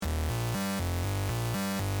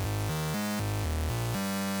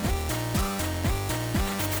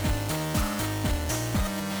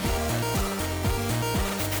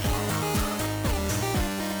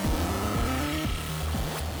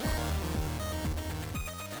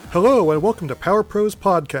Hello and welcome to Power Pros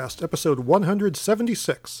Podcast, episode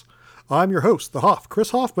 176. I'm your host, the Hoff, Chris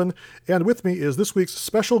Hoffman, and with me is this week's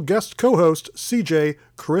special guest co-host, CJ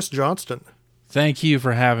Chris Johnston. Thank you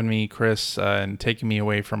for having me, Chris, and taking me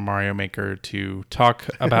away from Mario Maker to talk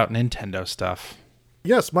about Nintendo stuff.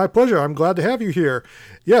 Yes, my pleasure. I'm glad to have you here.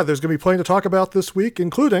 Yeah, there's going to be plenty to talk about this week,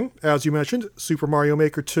 including, as you mentioned, Super Mario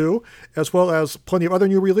Maker 2, as well as plenty of other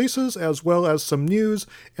new releases, as well as some news,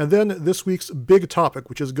 and then this week's big topic,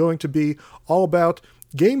 which is going to be all about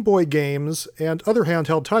Game Boy games and other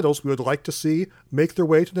handheld titles we would like to see make their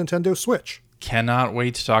way to Nintendo Switch. Cannot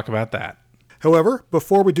wait to talk about that. However,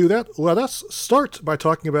 before we do that, let us start by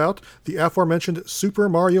talking about the aforementioned Super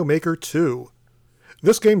Mario Maker 2.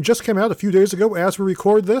 This game just came out a few days ago as we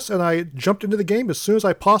record this, and I jumped into the game as soon as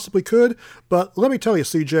I possibly could, but let me tell you,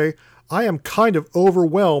 CJ, I am kind of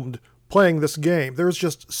overwhelmed playing this game. There's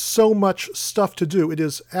just so much stuff to do. It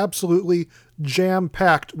is absolutely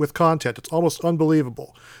jam-packed with content. It's almost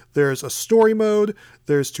unbelievable. There's a story mode,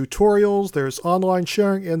 there's tutorials, there's online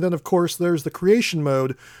sharing, and then, of course, there's the creation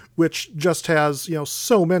mode, which just has,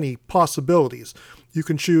 so many possibilities. You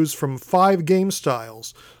can choose from 5 game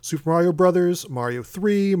styles: Super Mario Bros., Mario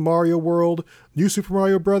 3, Mario World, New Super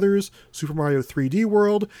Mario Bros., Super Mario 3D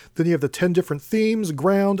World. Then you have the 10 different themes: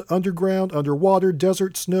 ground, underground, underwater,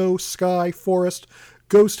 desert, snow, sky, forest,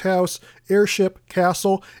 ghost house, airship,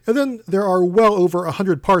 castle, and then there are well over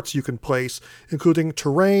 100 parts you can place, including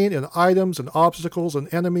terrain and items and obstacles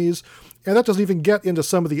and enemies. And that doesn't even get into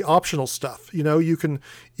some of the optional stuff. You can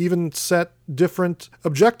even set different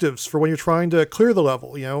objectives for when you're trying to clear the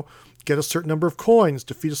level, get a certain number of coins,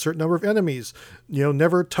 defeat a certain number of enemies,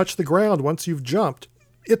 never touch the ground once you've jumped.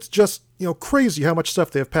 It's just, crazy how much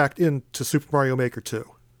stuff they have packed into Super Mario Maker 2.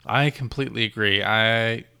 I completely agree.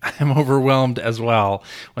 I am overwhelmed as well.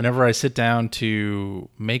 Whenever I sit down to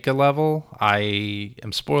make a level, I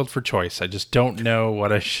am spoiled for choice. I just don't know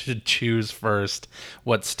what I should choose first,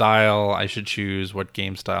 what style I should choose, what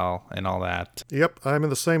game style, and all that. Yep, I'm in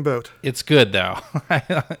the same boat. It's good, though.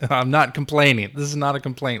 I'm not complaining. This is not a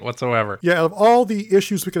complaint whatsoever. Yeah, out of all the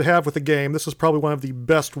issues we could have with the game, this is probably one of the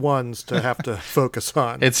best ones to have to focus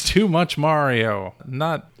on. It's too much Mario.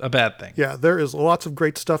 Not a bad thing. Yeah, there is lots of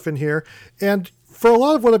great stuff in here, and for a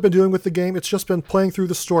lot of what I've been doing with the game, it's just been playing through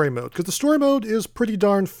the story mode, because the story mode is pretty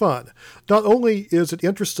darn fun. Not only is it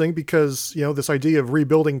interesting because, this idea of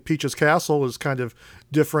rebuilding Peach's castle is kind of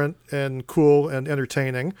different and cool and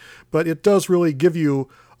entertaining, but it does really give you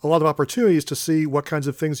a lot of opportunities to see what kinds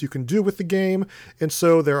of things you can do with the game. And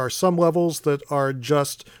so there are some levels that are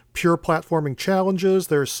just pure platforming challenges.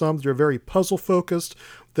 There are some that are very puzzle focused.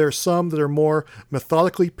 There are some that are more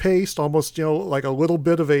methodically paced, almost, like a little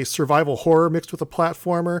bit of a survival horror mixed with a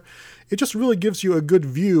platformer. It just really gives you a good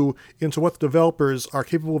view into what the developers are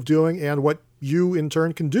capable of doing and what you, in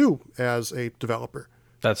turn, can do as a developer.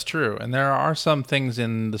 That's true. And there are some things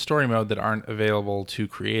in the story mode that aren't available to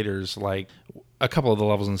creators, like a couple of the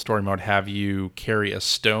levels in story mode have you carry a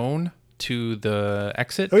stone to the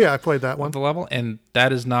exit. Oh yeah, I played that one. Of the level, and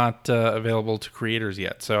that is not available to creators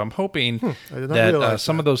yet. So I'm hoping that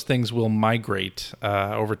some of those things will migrate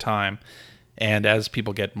over time, and as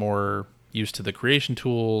people get more used to the creation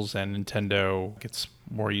tools and Nintendo gets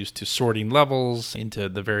more used to sorting levels into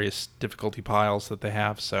the various difficulty piles that they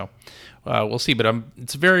have. So we'll see, but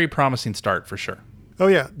it's a very promising start for sure. Oh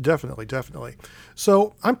yeah, definitely.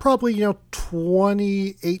 So I'm probably,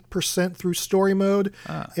 28% through story mode.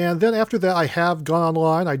 And then after that, I have gone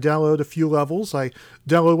online. I downloaded a few levels. I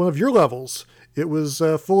downloaded one of your levels. It was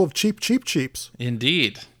full of cheaps.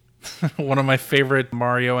 Indeed. One of my favorite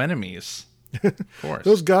Mario enemies. Of course.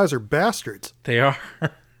 Those guys are bastards. They are.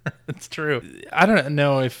 It's true. I don't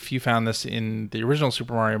know if you found this in the original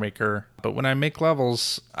Super Mario Maker, but when I make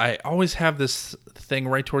levels, I always have this thing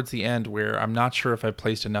right towards the end where I'm not sure if I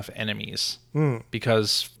placed enough enemies.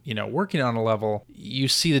 Because, working on a level, you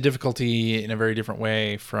see the difficulty in a very different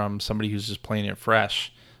way from somebody who's just playing it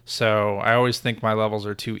fresh. So I always think my levels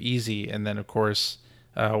are too easy. And then, of course,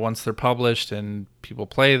 once they're published and people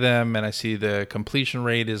play them and I see the completion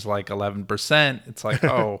rate is like 11%, it's like,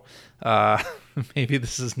 maybe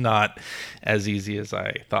this is not as easy as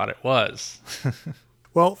I thought it was.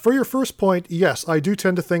 Well, for your first point, yes, I do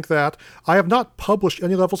tend to think that. I have not published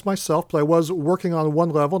any levels myself, but I was working on one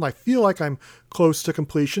level, and I feel like I'm close to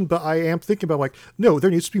completion, but I am thinking about, no,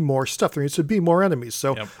 there needs to be more stuff. There needs to be more enemies.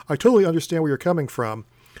 So yep. I totally understand where you're coming from.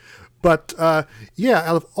 But, out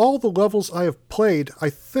of all the levels I have played, I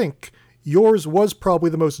think yours was probably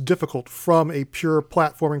the most difficult from a pure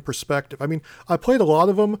platforming perspective. I mean, I played a lot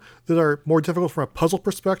of them that are more difficult from a puzzle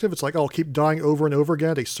perspective. It's like I'll keep dying over and over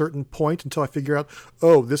again at a certain point until I figure out,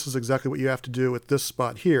 oh, this is exactly what you have to do at this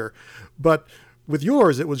spot here. But with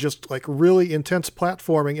yours, it was just like really intense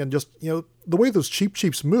platforming and just, the way those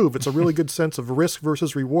cheaps move, it's a really good sense of risk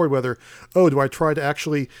versus reward, whether, oh, do I try to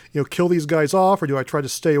actually, kill these guys off or do I try to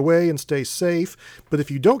stay away and stay safe? But if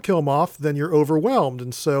you don't kill them off, then you're overwhelmed.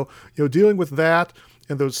 And so, dealing with that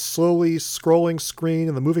and those slowly scrolling screen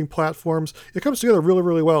and the moving platforms, it comes together really,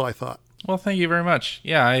 really well, I thought. Well, thank you very much.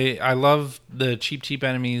 Yeah, I love the cheap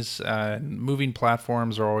enemies. Moving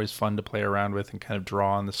platforms are always fun to play around with and kind of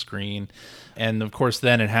draw on the screen. And of course,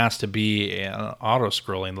 then it has to be an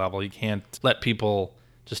auto-scrolling level. You can't let people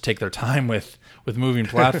just take their time with moving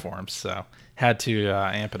platforms. So had to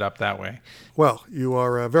amp it up that way. Well, you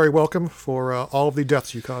are very welcome for all of the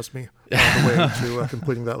deaths you caused me on the way to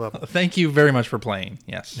completing that level. Thank you very much for playing.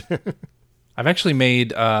 Yes. I've actually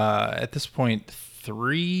made, at this point,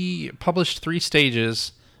 published three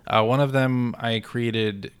stages. One of them I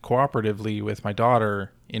created cooperatively with my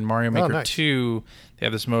daughter in Mario Maker nice. 2. They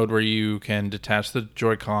have this mode where you can detach the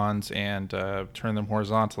Joy-Cons and turn them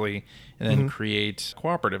horizontally and then create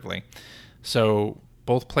cooperatively. So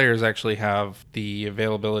both players actually have the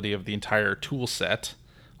availability of the entire tool set.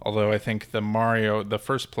 Although I think the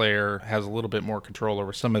first player has a little bit more control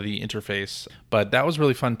over some of the interface. But that was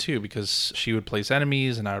really fun too, because she would place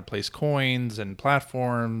enemies and I would place coins and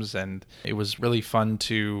platforms. And it was really fun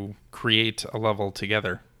to create a level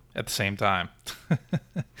together at the same time.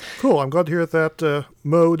 Cool. I'm glad to hear that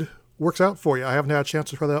mode works out for you. I haven't had a chance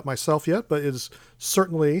to try that out myself yet, but it is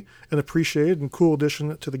certainly an appreciated and cool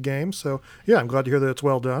addition to the game. So yeah, I'm glad to hear that it's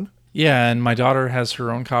well done. Yeah, and my daughter has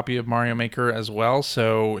her own copy of Mario Maker as well,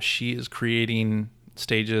 so she is creating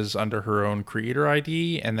stages under her own creator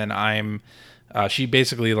ID, and then she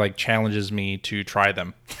basically like challenges me to try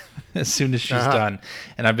them as soon as she's done.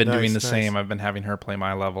 And I've been doing the same. I've been having her play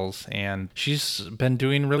my levels, and she's been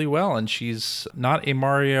doing really well, and she's not a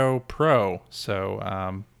Mario pro,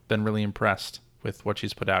 so been really impressed with what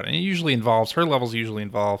she's put out. And her levels usually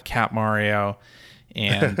involve Cat Mario,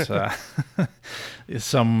 and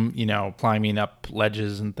some, climbing up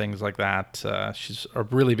ledges and things like that. She's a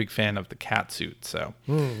really big fan of the cat suit. So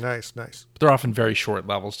nice. They're often very short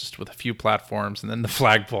levels, just with a few platforms and then the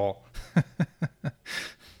flagpole.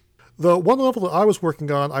 The one level that I was working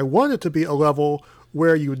on, I wanted it to be a level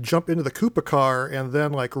where you would jump into the Koopa car and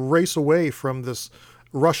then like race away from this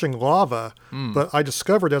rushing lava. But I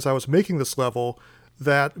discovered as I was making this level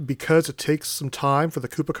that because it takes some time for the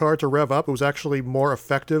Koopa car to rev up, it was actually more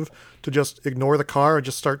effective to just ignore the car and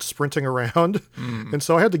just start sprinting around. And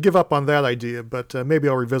so I had to give up on that idea, but maybe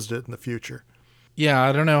I'll revisit it in the future. Yeah,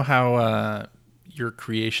 I don't know how your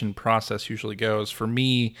creation process usually goes. For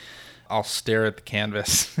me, I'll stare at the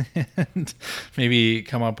canvas and maybe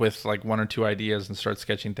come up with like one or two ideas and start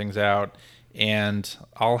sketching things out. And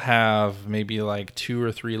I'll have maybe like 2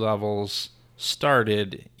 or 3 levels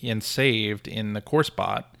started and saved in the course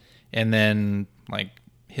bot, and then like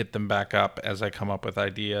hit them back up as I come up with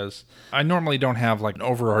ideas. I normally don't have like an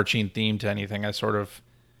overarching theme to anything. I sort of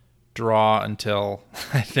draw until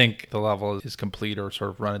I think the level is complete or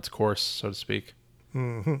sort of run its course, so to speak.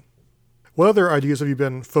 What other ideas have you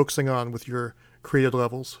been focusing on with your created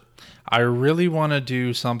levels? I really want to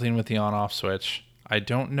do something with the on-off switch. I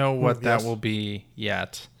don't know what that will be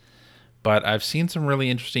yet, but I've seen some really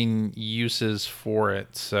interesting uses for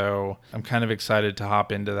it, so I'm kind of excited to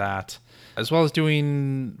hop into that, as well as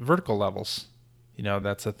doing vertical levels.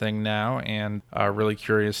 That's a thing now, and really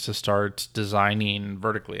curious to start designing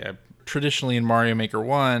vertically. Traditionally in Mario Maker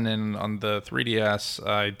 1 and on the 3DS,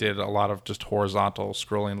 I did a lot of just horizontal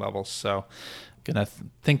scrolling levels, so I'm going to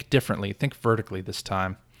think differently, think vertically this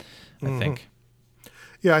time, I think.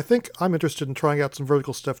 Yeah, I think I'm interested in trying out some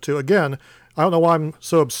vertical stuff too. Again, I don't know why I'm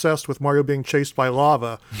so obsessed with Mario being chased by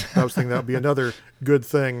lava. I was thinking that would be another good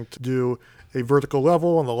thing to do, a vertical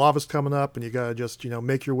level and the lava's coming up and you got to just,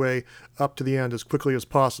 make your way up to the end as quickly as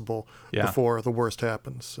possible before the worst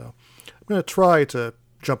happens. So I'm going to try to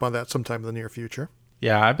jump on that sometime in the near future.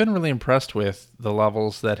 Yeah, I've been really impressed with the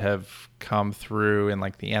levels that have come through in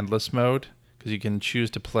like the endless mode, because you can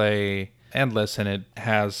choose to play endless and it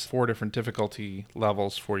has 4 different difficulty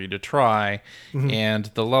levels for you to try, and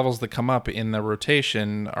the levels that come up in the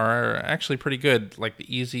rotation are actually pretty good. Like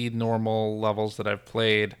the easy normal levels that I've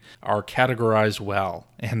played are categorized well,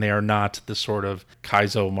 and they are not the sort of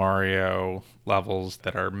Kaizo Mario levels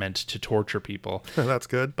that are meant to torture people. That's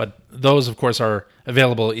good. But those of course are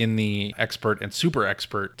available in the expert and super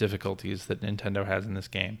expert difficulties that Nintendo has in this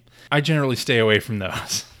game. I generally stay away from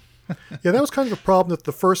those. Yeah, that was kind of a problem that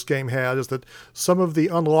the first game had, is that some of the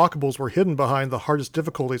unlockables were hidden behind the hardest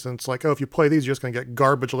difficulties, and it's like, oh, if you play these, you're just going to get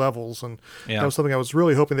garbage levels, and that was something I was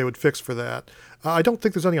really hoping they would fix for that. I don't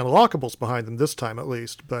think there's any unlockables behind them this time, at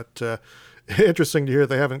least, but interesting to hear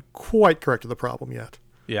they haven't quite corrected the problem yet.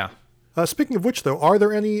 Yeah. Speaking of which, though, are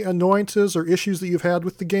there any annoyances or issues that you've had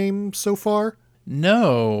with the game so far?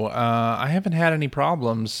 No, I haven't had any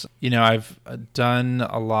problems. I've done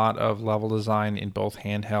a lot of level design in both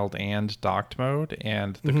handheld and docked mode,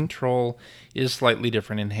 and the control is slightly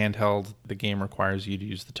different in handheld. The game requires you to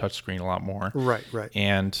use the touchscreen a lot more. Right.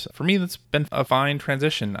 And for me, that's been a fine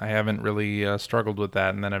transition. I haven't really struggled with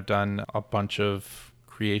that, and then I've done a bunch of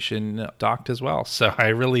creation docked as well. So I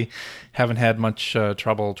really haven't had much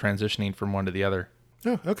trouble transitioning from one to the other.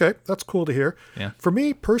 Oh, okay. That's cool to hear. Yeah. For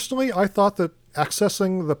me, personally, I thought that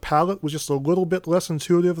accessing the palette was just a little bit less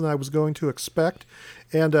intuitive than I was going to expect.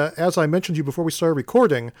 And as I mentioned to you before we started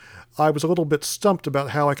recording, I was a little bit stumped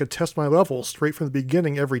about how I could test my level straight from the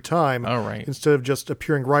beginning every time, instead of just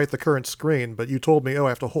appearing right at the current screen. But you told me, I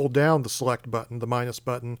have to hold down the select button, the minus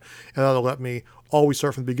button, and that'll let me always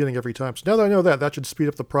start from the beginning every time. So now that I know that, that should speed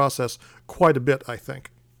up the process quite a bit, I think.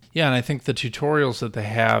 Yeah, and I think the tutorials that they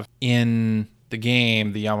have in the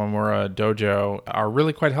game, the Yamamura Dojo, are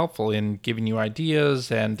really quite helpful in giving you ideas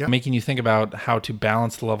and making you think about how to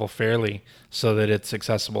balance the level fairly so that it's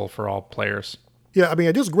accessible for all players. Yeah, I mean,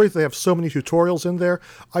 it is great that they have so many tutorials in there.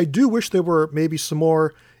 I do wish there were maybe some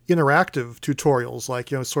more interactive tutorials,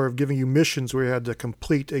 like, sort of giving you missions where you had to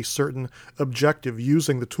complete a certain objective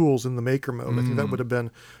using the tools in the Maker mode. I think that would have been,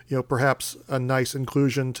 perhaps a nice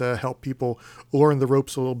inclusion to help people learn the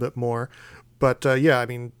ropes a little bit more. But yeah, I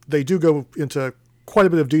mean, they do go into quite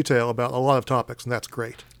a bit of detail about a lot of topics, and that's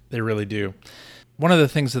great. They really do. One of the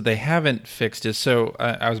things that they haven't fixed is, so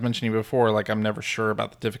I was mentioning before, like, I'm never sure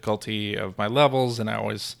about the difficulty of my levels, and I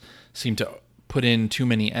always seem to put in too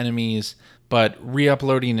many enemies. But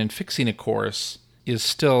re-uploading and fixing a course is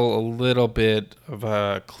still a little bit of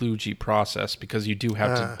a kludgy process, because you do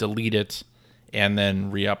have to delete it and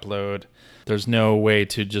then re-upload. There's no way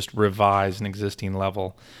to just revise an existing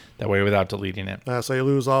level that way without deleting it. So you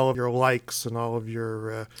lose all of your likes and all of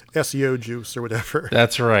your SEO juice or whatever.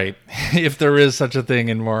 That's right. If there is such a thing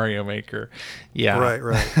in Mario Maker. Yeah.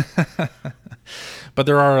 Right. But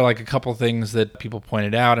there are like a couple things that people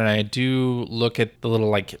pointed out, and I do look at the little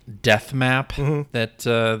like death map that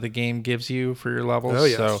the game gives you for your levels. Oh,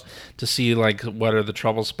 yes. So to see like what are the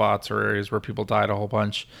trouble spots or areas where people died a whole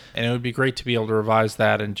bunch. And it would be great to be able to revise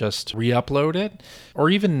that and just re-upload it. Or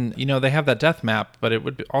even, they have that death map, but it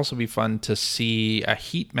would also be fun to see a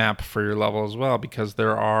heat map for your level as well, because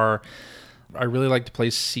I really like to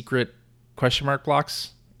place secret question mark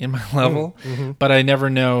blocks in my level, but I never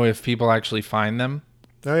know if people actually find them.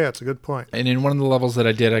 Oh yeah, it's a good point. And in one of the levels that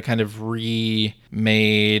I did, I kind of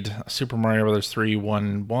remade Super Mario Bros. 3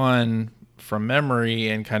 1-1 from memory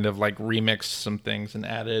and kind of like remixed some things and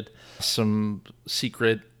added some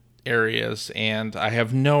secret areas, and I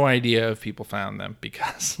have no idea if people found them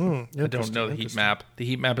because I don't know the heat map. The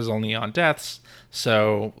heat map is only on deaths,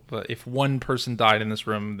 so if one person died in this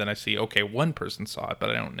room, then I see, okay, one person saw it,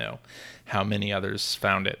 but I don't know how many others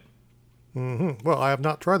found it. Well, I have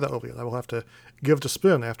not tried that yet. I will have to give it a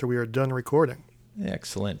spin after we are done recording.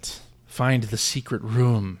 Excellent. Find the secret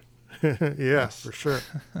room. Yes, for sure.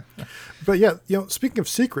 But yeah, speaking of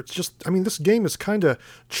secrets, this game is kind of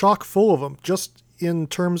chock full of them, just in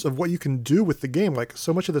terms of what you can do with the game. Like,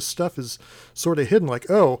 so much of this stuff is sort of hidden.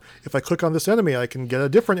 Like, oh, if I click on this enemy, I can get a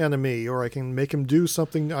different enemy, or I can make him do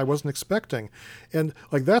something I wasn't expecting. And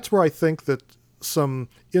like, that's where I think that some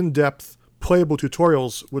in-depth playable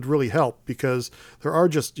tutorials would really help, because there are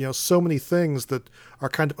just, so many things that are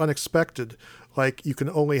kind of unexpected. Like, you can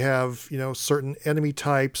only have, certain enemy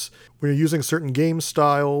types. When you're using certain game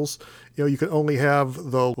styles, you can only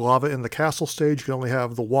have the lava in the castle stage. You can only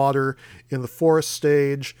have the water in the forest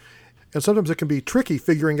stage. And sometimes it can be tricky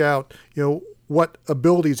figuring out, what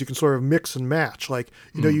abilities you can sort of mix and match. Like,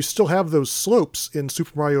 you still have those slopes in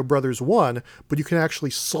Super Mario Brothers 1, but you can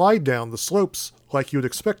actually slide down the slopes like you would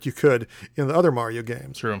expect you could in the other Mario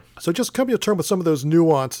games. True. So just coming to terms with some of those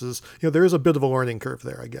nuances, there is a bit of a learning curve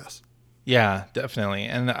there, I guess. Yeah, definitely.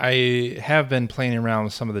 And I have been playing around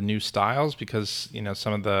with some of the new styles because,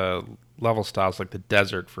 some of the level styles, like the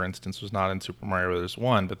desert, for instance, was not in Super Mario Bros.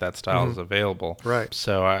 1, but that style is available. Right.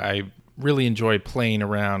 So I really enjoy playing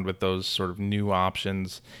around with those sort of new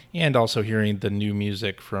options, and also hearing the new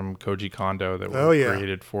music from Koji Kondo that was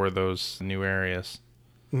created for those new areas.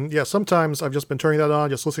 Yeah, sometimes I've just been turning that on,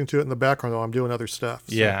 just listening to it in the background while I'm doing other stuff.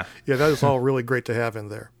 So, yeah, that is all really great to have in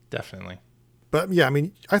there. Definitely. But yeah, I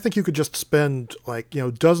mean, I think you could just spend like,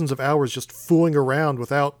 dozens of hours just fooling around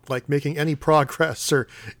without like making any progress or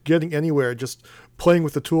getting anywhere, just playing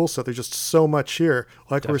with the tool set. There's just so much here.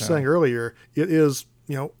 Like we were saying earlier, it is,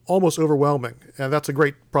 almost overwhelming. And that's a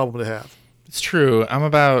great problem to have. It's true. I'm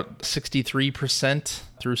about 63%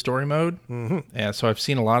 through story mode. Mm-hmm. And so I've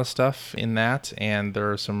seen a lot of stuff in that, and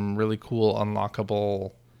there are some really cool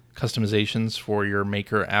unlockable customizations for your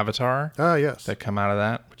maker avatar Yes. that come out of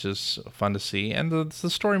that, which is fun to see. And the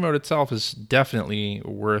story mode itself is definitely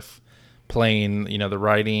worth playing. The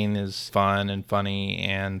writing is fun and funny.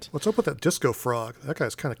 And What's up with that disco frog? That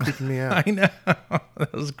guy's kind of creeping me out. I know.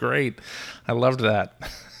 That was great. I loved that.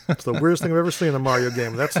 It's the weirdest thing I've ever seen in a Mario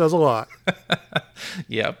game. That says a lot.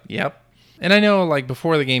 Yep. And I know, like,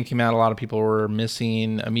 before the game came out, a lot of people were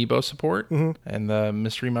missing amiibo support and the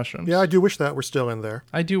mystery mushrooms. Yeah, I do wish that were still in there.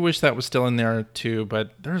 I do wish that was still in there, too,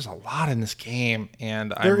 but there's a lot in this game.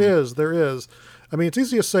 And There is. I mean, it's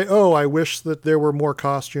easy to say, oh, I wish that there were more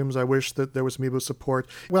costumes. I wish that there was amiibo support.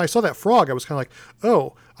 When I saw that frog, I was kind of like,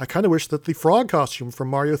 oh, I kind of wish that the frog costume from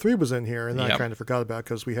Mario 3 was in here. And then I kind of forgot about it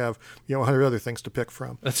because we have, 100 other things to pick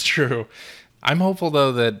from. That's true. I'm hopeful,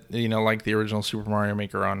 though, that, like the original Super Mario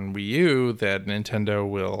Maker on Wii U, that Nintendo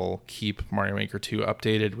will keep Mario Maker 2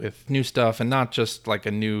 updated with new stuff and not just like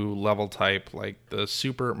a new level type like the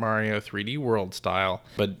Super Mario 3D World style,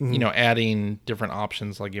 but, adding different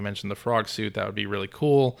options like you mentioned, the frog suit, that would be really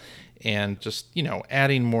cool. And just,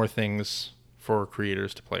 adding more things for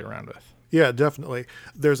creators to play around with. Yeah, definitely.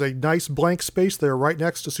 There's a nice blank space there right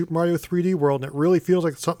next to Super Mario 3D World, and it really feels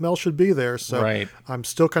like something else should be there. So I'm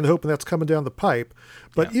still kind of hoping that's coming down the pipe.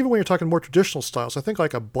 But even when you're talking more traditional styles, I think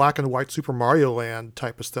like a black and white Super Mario Land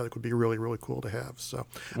type aesthetic would be really, really cool to have. So,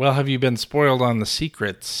 well, have you been spoiled on the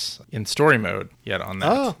secrets in story mode yet on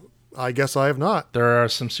that? I guess I have not. There are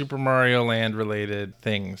some Super Mario Land related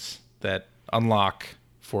things that unlock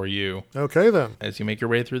for you. Okay, then. As you make your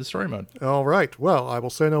way through the story mode. All right. Well, I will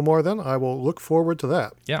say no more then. I will look forward to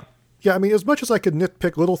that. Yeah. Yeah, I mean, as much as I could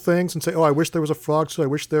nitpick little things and say, oh, I wish there was a frog suit, I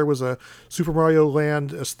wish there was a Super Mario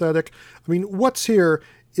Land aesthetic. I mean, what's here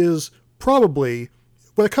is probably,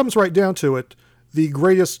 when it comes right down to it, the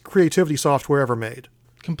greatest creativity software ever made.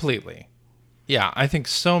 Completely. Yeah, I think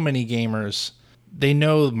so many gamers, they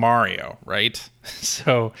know Mario, right?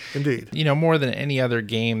 So, Indeed. More than any other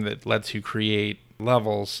game that lets you create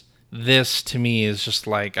levels, this to me is just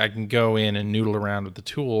like I can go in and noodle around with the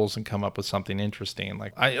tools and come up with something interesting.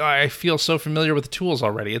 Like I feel so familiar with the tools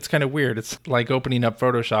already. It's kind of weird. It's like opening up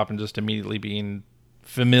Photoshop and just immediately being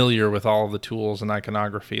familiar with all of the tools and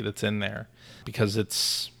iconography that's in there because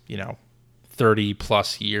it's 30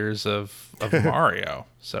 plus years of Mario,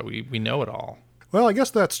 so we know it all. Well, I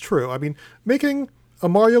guess that's true. I mean, making a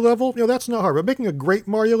Mario level, that's not hard. But making a great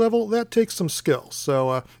Mario level, that takes some skill.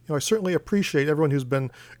 So, I certainly appreciate everyone who's been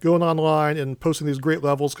going online and posting these great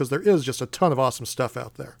levels because there is just a ton of awesome stuff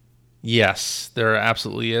out there. Yes, there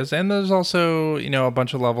absolutely is. And there's also, a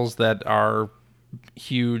bunch of levels that are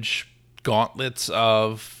huge gauntlets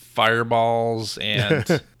of fireballs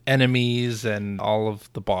and enemies and all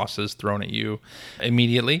of the bosses thrown at you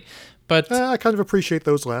immediately. But I kind of appreciate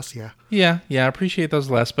those less, yeah. Yeah, I appreciate those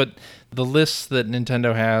less. But the lists that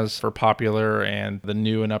Nintendo has for popular and the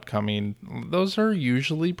new and upcoming, those are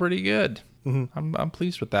usually pretty good. Mm-hmm. I'm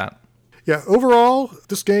pleased with that. Yeah, overall,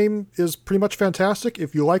 this game is pretty much fantastic.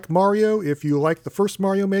 If you like Mario, if you like the first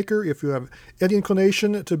Mario Maker, if you have any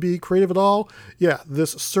inclination to be creative at all, yeah,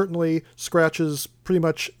 this certainly scratches pretty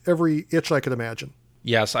much every itch I could imagine.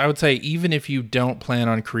 Yes, I would say even if you don't plan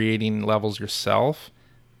on creating levels yourself,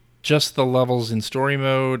 just the levels in story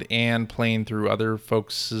mode and playing through other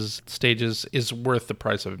folks' stages is worth the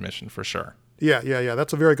price of admission for sure. Yeah.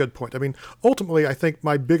 That's a very good point. I mean, ultimately, I think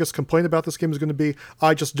my biggest complaint about this game is going to be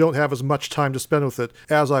I just don't have as much time to spend with it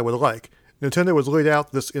as I would like. Nintendo has laid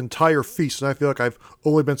out this entire feast, and I feel like I've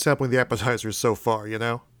only been sampling the appetizers so far,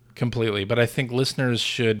 Completely. But I think listeners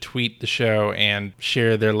should tweet the show and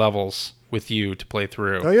share their levels with you to play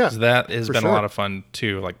through. Oh, yeah. 'Cause that has been a lot of fun,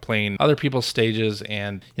 too, like playing other people's stages.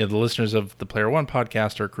 And the listeners of the Player One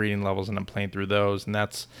podcast are creating levels, and I'm playing through those. And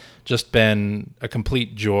that's just been a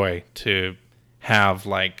complete joy to have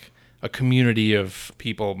like a community of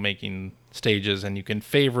people making stages, and you can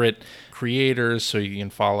favorite creators so you can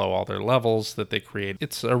follow all their levels that they create.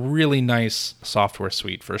 It's a really nice software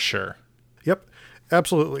suite for sure. Yep.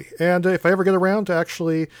 Absolutely. And if I ever get around to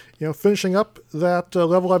actually, finishing up that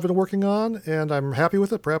level I've been working on and I'm happy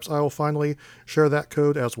with it, perhaps I will finally share that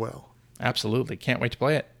code as well. Absolutely. Can't wait to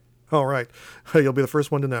play it. All right. You'll be the first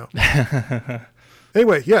one to know.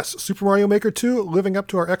 Anyway, yes, Super Mario Maker 2 living up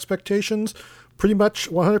to our expectations pretty much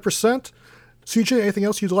 100%. CJ, anything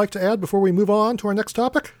else you'd like to add before we move on to our next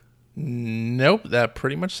topic? Nope, that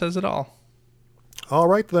pretty much says it all. All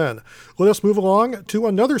right, then. Let us move along to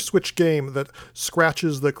another Switch game that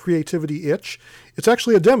scratches the creativity itch. It's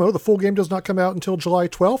actually a demo. The full game does not come out until July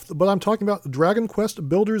 12th, but I'm talking about Dragon Quest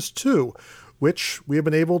Builders 2, which we have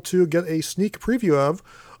been able to get a sneak preview of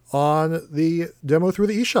on the demo through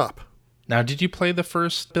the eShop. Now, did you play the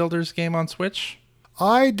first Builders game on Switch?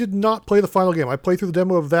 I did not play the final game. I played through the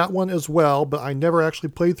demo of that one as well, but I never actually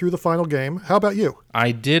played through the final game. How about you?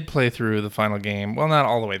 I did play through the final game. Well, not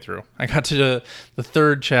all the way through. I got to the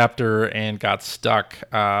third chapter and got stuck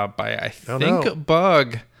by, I think, a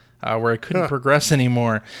bug where I couldn't progress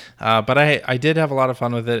anymore. But I did have a lot of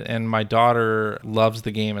fun with it, and my daughter loves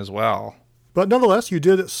the game as well. But nonetheless, you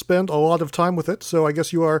did spend a lot of time with it, so I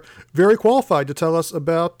guess you are very qualified to tell us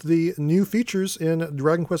about the new features in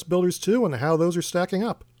Dragon Quest Builders 2 and how those are stacking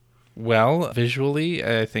up. Well, visually,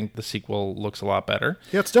 I think the sequel looks a lot better.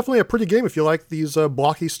 Yeah, it's definitely a pretty game if you like these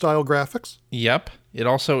blocky-style graphics. Yep. It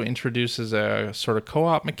also introduces a sort of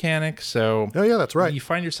co-op mechanic, so... Oh, yeah, that's right. You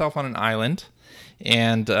find yourself on an island,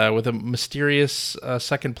 and with a mysterious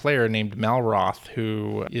second player named Malroth,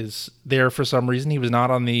 who is there for some reason. He was not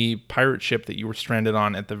on the pirate ship that you were stranded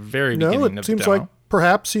on at the very beginning of the demo. No, it seems like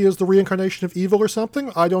perhaps he is the reincarnation of evil or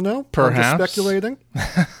something. I don't know. Perhaps. I'm just speculating.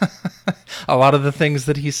 A lot of the things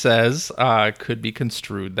that he says could be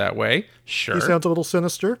construed that way. Sure. He sounds a little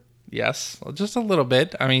sinister. Yes, just a little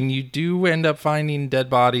bit. I mean, you do end up finding dead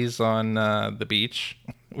bodies on the beach,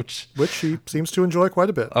 which he seems to enjoy quite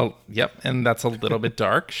a bit. Oh, yep, and that's a little bit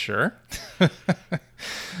dark, sure.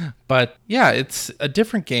 But yeah, it's a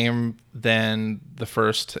different game than the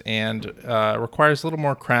first, and requires a little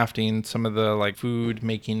more crafting. Some of the like food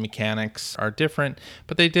making mechanics are different,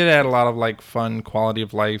 but they did add a lot of like fun quality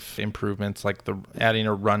of life improvements, like the adding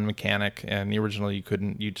a run mechanic. And the original you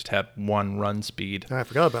couldn't; you just had one run speed. I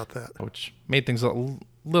forgot about that, which made things a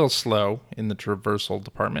little slow in the traversal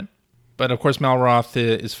department. But of course, Malroth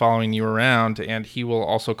is following you around, and he will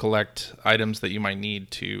also collect items that you might need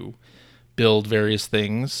to build various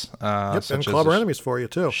things. Yep, such and clobber enemies for you,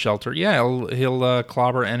 too. Shelter. Yeah, he'll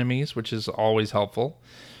clobber enemies, which is always helpful.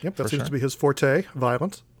 Yep, that seems to be his forte,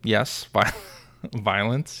 violence. Yes,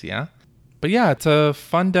 violence, yeah. But yeah, it's a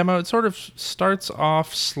fun demo. It sort of starts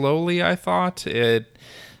off slowly, I thought. It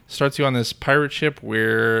starts you on this pirate ship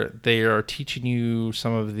where they are teaching you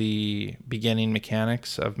some of the beginning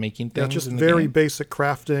mechanics of making things. Yeah, just very basic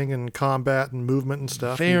crafting and combat and movement and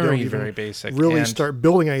stuff. Very, very basic. Really start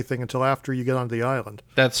building anything until after you get onto the island.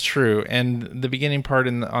 That's true. And the beginning part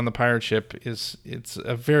on the pirate ship it's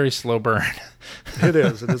a very slow burn. It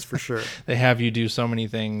is for sure. They have you do so many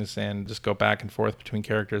things and just go back and forth between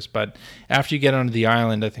characters. But after you get onto the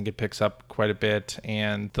island, I think it picks up quite a bit.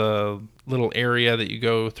 And the little area that you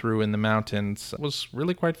go through in the mountains was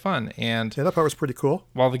really quite fun. And yeah, that part was pretty cool.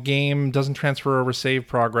 While the game doesn't transfer over save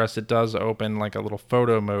progress, it does open like a little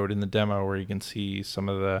photo mode in the demo where you can see some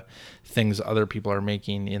of the things other people are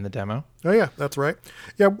making in the demo. Oh yeah, that's right.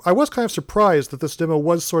 Yeah, I was kind of surprised that this demo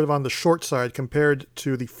was sort of on the short side compared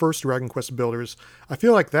to the first Dragon Quest Builders. I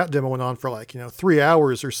feel like that demo went on for 3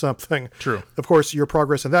 hours or something. True. Of course, your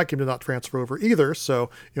progress in that game did not transfer over either,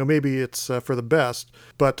 so maybe it's for the best.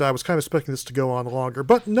 But I was kind of expecting this to go on longer.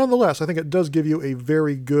 But nonetheless, I think it does give you a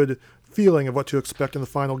very good feeling of what to expect in the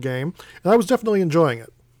final game, and I was definitely enjoying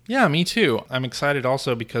it. Yeah, me too. I'm excited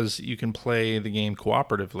also because you can play the game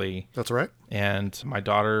cooperatively. That's right. And my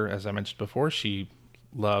daughter, as I mentioned before, she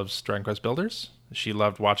loves Dragon Quest Builders. She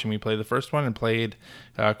loved watching me play the first one and played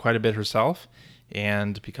quite a bit herself.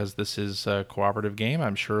 And because this is a cooperative game,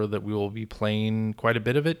 I'm sure that we will be playing quite a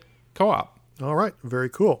bit of it co-op. All right. Very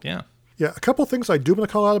cool. Yeah. Yeah, a couple things I do want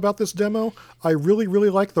to call out about this demo. I really, really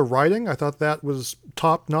like the writing. I thought that was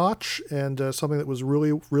top-notch and something that was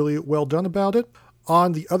really, really well done about it.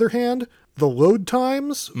 On the other hand, the load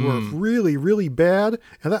times were really, really bad,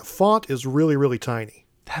 and that font is really, really tiny.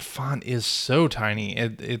 That font is so tiny.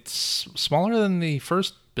 It's smaller than the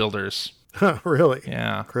first Builders. Really?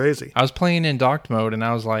 Yeah. Crazy. I was playing in docked mode, and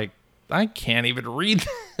I was like, I can't even read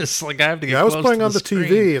this. Like, I have to get close to the screen. I was playing on the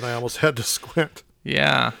screen. TV, and I almost had to squint.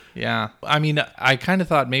 Yeah. I mean, I kind of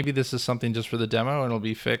thought maybe this is something just for the demo and it'll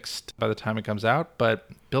be fixed by the time it comes out, but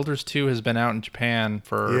Builders 2 has been out in Japan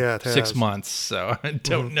for 6 months, so I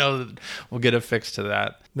don't know that we'll get a fix to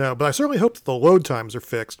that. No, but I certainly hope that the load times are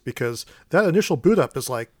fixed, because that initial boot up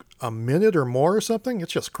is like a minute or more or something.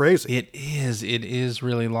 It's just crazy. It is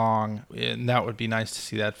really long, and that would be nice to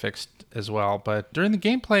see that fixed as well. But during the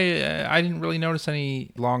gameplay, I didn't really notice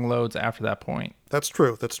any long loads after that point. That's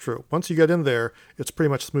true. Once you get in there, it's pretty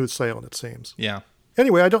much smooth sailing, it seems. Yeah.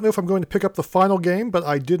 Anyway, I don't know if I'm going to pick up the final game, but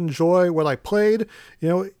I did enjoy what I played.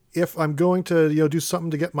 If I'm going to do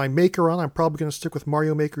something to get my Maker on, I'm probably going to stick with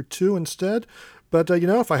Mario Maker 2 instead. But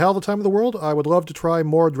if I had all the time in the world, I would love to try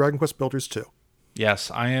more Dragon Quest Builders 2.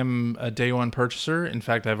 Yes, I am a day one purchaser. In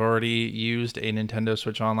fact, I've already used a Nintendo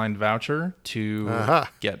Switch Online voucher to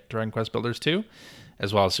get Dragon Quest Builders 2,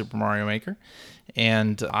 as well as Super Mario Maker.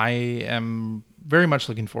 And I am very much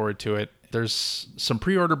looking forward to it. There's some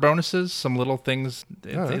pre-order bonuses, some little things.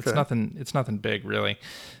 It's nothing big, really.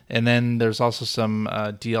 And then there's also some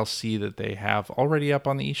DLC that they have already up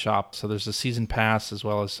on the eShop. So there's a season pass as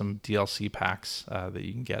well as some DLC packs that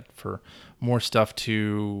you can get for more stuff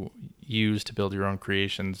to use to build your own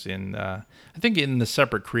creations in, I think, in the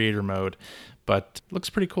separate creator mode. But it looks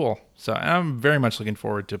pretty cool. So I'm very much looking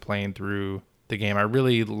forward to playing through the game. I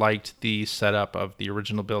really liked the setup of the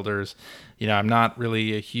original builders. I'm not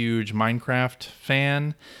really a huge Minecraft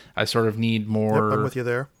fan. I sort of need more I'm with you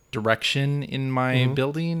there. Direction in my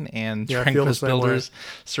building, and Dragon Quest Builders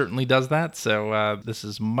certainly does that. So this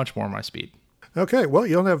is much more my speed. Okay, well,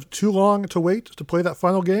 you don't have too long to wait to play that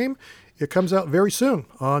final game. It comes out very soon,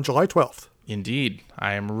 on July 12th. Indeed.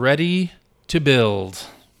 I am ready to build.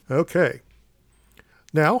 Okay.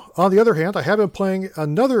 Now, on the other hand, I have been playing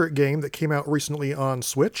another game that came out recently on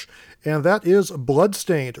Switch, and that is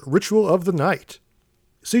Bloodstained: Ritual of the Night.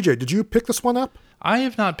 CJ, did you pick this one up? I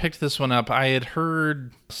have not picked this one up. I had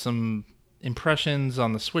heard some impressions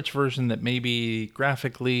on the Switch version that maybe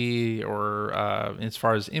graphically or as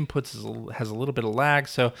far as inputs has a little bit of lag,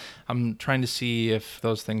 so I'm trying to see if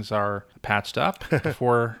those things are patched up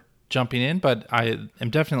before jumping in, but I am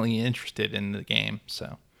definitely interested in the game,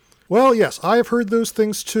 so... Well, yes, I have heard those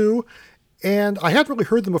things too, and I hadn't really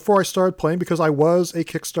heard them before I started playing because I was a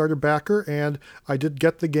Kickstarter backer, and I did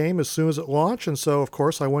get the game as soon as it launched, and so, of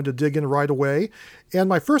course, I wanted to dig in right away. And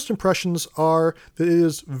my first impressions are that it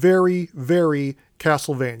is very, very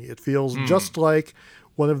Castlevania. It feels just like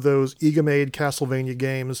one of those Iga-made Castlevania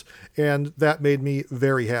games, and that made me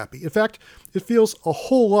very happy. In fact, it feels a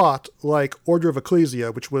whole lot like Order of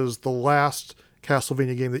Ecclesia, which was the last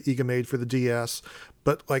Castlevania game that Iga made for the DS,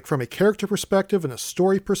 but like from a character perspective and a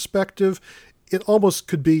story perspective, it almost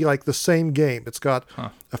could be like the same game. It's got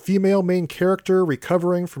a female main character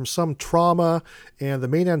recovering from some trauma, and the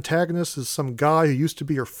main antagonist is some guy who used to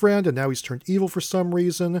be her friend, and now he's turned evil for some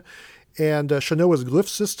reason. And Shanoa's glyph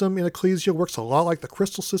system in Ecclesia works a lot like the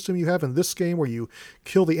crystal system you have in this game, where you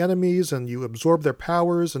kill the enemies and you absorb their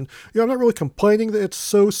powers. And I'm not really complaining that it's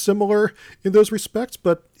so similar in those respects,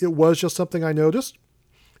 but it was just something I noticed.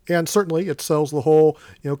 And certainly it sells the whole,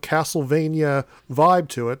 Castlevania vibe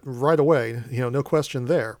to it right away. No question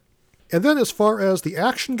there. And then as far as the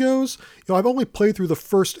action goes, I've only played through the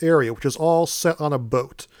first area, which is all set on a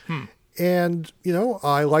boat. And,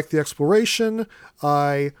 I like the exploration.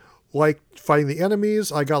 I like fighting the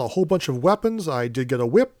enemies. I got a whole bunch of weapons. I did get a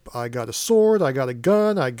whip. I got a sword. I got a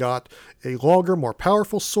gun. I got a longer, more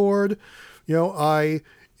powerful sword. I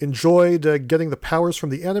enjoyed getting the powers from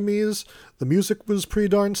the enemies. The music was pretty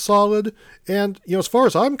darn solid. And, as far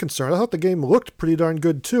as I'm concerned, I thought the game looked pretty darn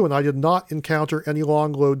good too, and I did not encounter any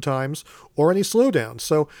long load times or any slowdowns.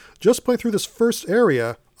 So just playing through this first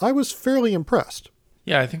area, I was fairly impressed.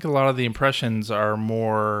 Yeah, I think a lot of the impressions are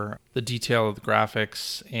more the detail of the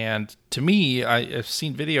graphics. And to me, I've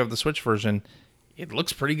seen video of the Switch version. It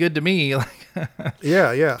looks pretty good to me.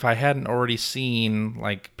 Yeah. If I hadn't already seen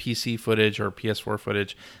like PC footage or PS4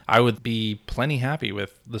 footage, I would be plenty happy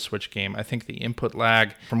with the Switch game. I think the input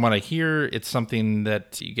lag, from what I hear, it's something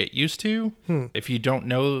that you get used to. If you don't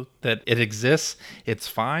know that it exists, it's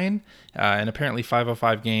fine. And apparently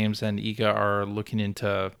 505 Games and Iga are looking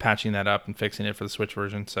into patching that up and fixing it for the Switch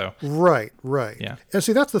version. So Right. Yeah. And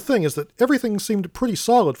see, that's the thing, is that everything seemed pretty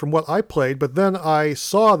solid from what I played, but then I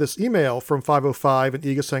saw this email from 505 and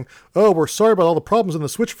Iga saying, "Oh, we're sorry about all the problems in the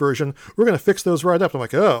Switch version. We're going to fix those right up." I'm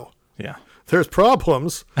like, oh, Yeah. there's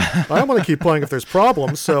problems. I don't want to keep playing if there's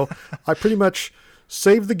problems. So I pretty much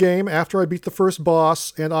saved the game after I beat the first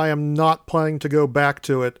boss, and I am not planning to go back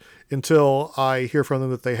to it until I hear from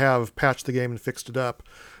them that they have patched the game and fixed it up.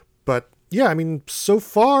 But yeah, I mean, so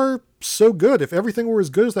far, so good. If everything were as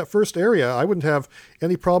good as that first area, I wouldn't have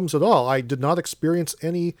any problems at all. I did not experience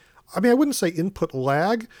any... I wouldn't say input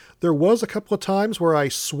lag. There was a couple of times where I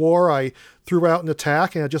swore I threw out an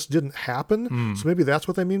attack and it just didn't happen. So maybe that's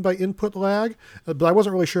what they mean by input lag. But I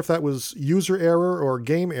wasn't really sure if that was user error or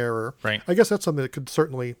game error. Right. I guess that's something that could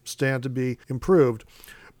certainly stand to be improved.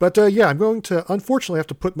 But yeah, I'm going to unfortunately have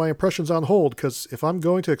to put my impressions on hold because if I'm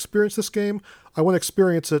going to experience this game, I want to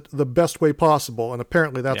experience it the best way possible. And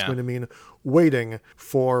apparently that's going to mean waiting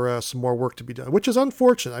for some more work to be done, which is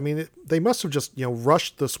unfortunate. I mean, they must have just,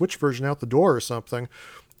 rushed the Switch version out the door or something.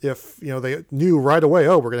 If, they knew right away,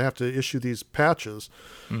 we're going to have to issue these patches.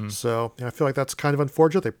 So I feel like that's kind of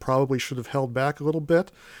unfortunate. They probably should have held back a little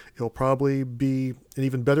bit. It'll probably be an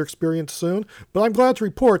even better experience soon. But I'm glad to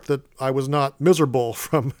report that I was not miserable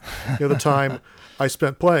from the time I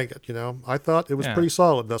spent playing it. I thought it was pretty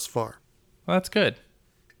solid thus far. Well, that's good.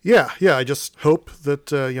 Yeah. I just hope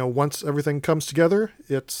that, once everything comes together,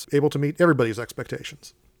 it's able to meet everybody's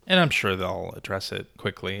expectations. And I'm sure they'll address it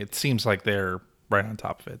quickly. It seems like they're right on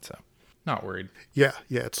top of it, so not worried. Yeah,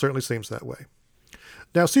 it certainly seems that way.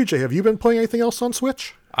 Now, CJ, have you been playing anything else on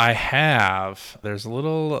Switch? I have. There's a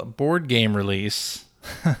little board game release.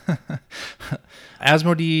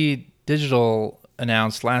 Asmodee Digital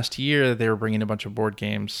announced last year they were bringing a bunch of board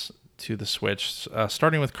games to the Switch,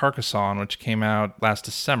 starting with Carcassonne, which came out last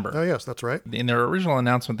December. Oh, yes, that's right. In their original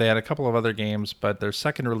announcement, they had a couple of other games, but their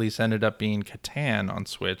second release ended up being Catan on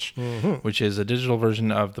Switch, which is a digital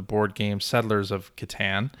version of the board game Settlers of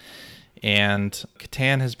Catan. And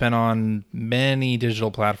Catan has been on many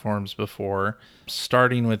digital platforms before,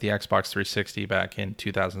 starting with the Xbox 360 back in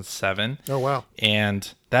 2007. Oh, wow.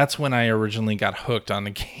 And that's when I originally got hooked on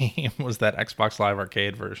the game, was that Xbox Live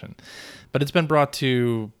Arcade version. But it's been brought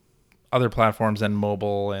to other platforms and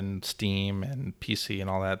mobile and Steam and PC and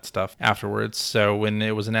all that stuff afterwards. So when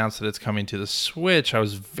it was announced that it's coming to the Switch, I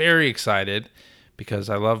was very excited because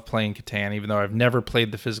I love playing Catan, even though I've never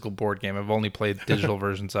played the physical board game. I've only played digital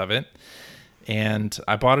versions of it. And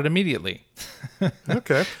I bought it immediately.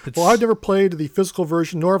 Okay. Well, I've never played the physical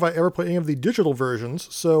version, nor have I ever played any of the digital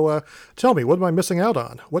versions. So tell me, what am I missing out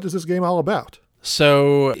on? What is this game all about?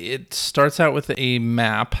 So it starts out with a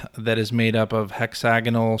map that is made up of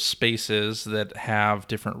hexagonal spaces that have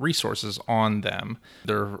different resources on them.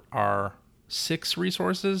 There are 6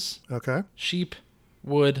 resources. Okay. Sheep,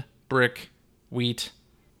 wood, brick, wheat,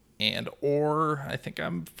 and ore. I think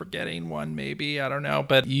I'm forgetting one maybe. I don't know.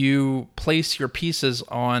 But you place your pieces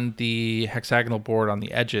on the hexagonal board on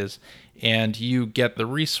the edges, and you get the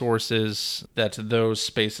resources that those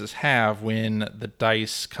spaces have when the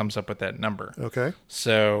dice comes up with that number. Okay.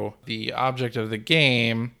 So the object of the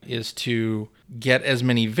game is to get as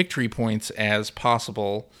many victory points as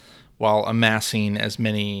possible while amassing as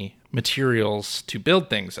many materials to build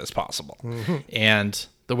things as possible. And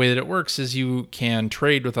the way that it works is you can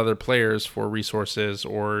trade with other players for resources,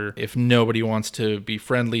 or if nobody wants to be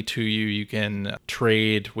friendly to you, you can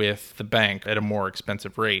trade with the bank at a more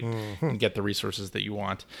expensive rate and get the resources that you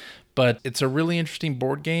want. But it's a really interesting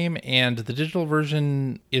board game, and the digital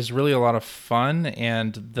version is really a lot of fun,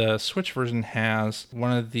 and the Switch version has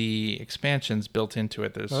one of the expansions built into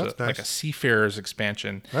it. There's nice. like a Seafarers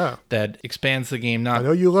expansion that expands the game. I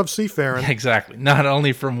know you love seafaring. Exactly. Not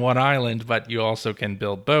only from one island, but you also can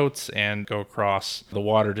build boats and go across the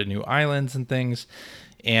water to new islands and things.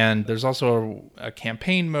 And there's also a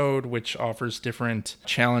campaign mode, which offers different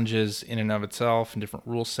challenges in and of itself and different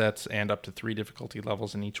rule sets and up to 3 difficulty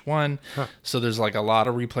levels in each one. So there's like a lot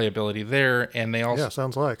of replayability there. And they also,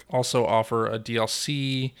 sounds like. also offer a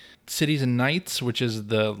DLC, Cities and Nights, which is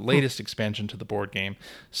the latest expansion to the board game.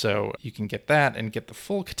 So you can get that and get the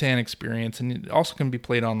full Catan experience. And it also can be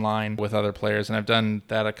played online with other players. And I've done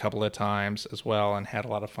that a couple of times as well and had a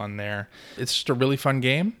lot of fun there. It's just a really fun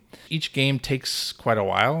game. Each game takes quite a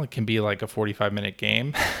while. It can be like a 45-minute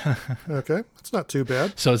game. Okay, that's not too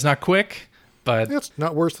bad. So it's not quick, but It's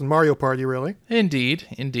not worse than Mario Party, really. Indeed.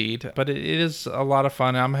 But it is a lot of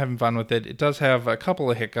fun. I'm having fun with it. It does have a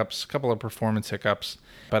couple of hiccups, a couple of performance hiccups,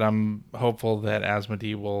 but I'm hopeful that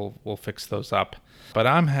Asmodee will fix those up. But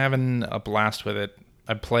I'm having a blast with it.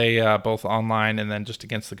 I play both online and then just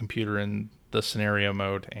against the computer in the scenario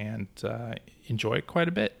mode, and enjoy it quite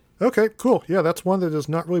a bit. Okay, cool. Yeah, that's one that has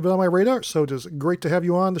not really been on my radar, so it is great to have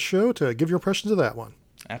you on the show to give your impressions of that one.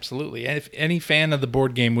 Absolutely. And if any fan of the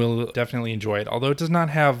board game will definitely enjoy it, although it does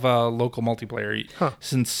not have local multiplayer,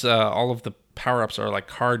 since all of the power-ups are like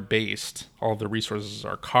card-based. All of the resources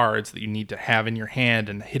are cards that you need to have in your hand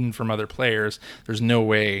and hidden from other players. There's no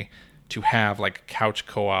way to have like a couch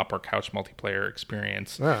co-op or couch multiplayer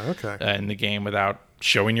experience in the game without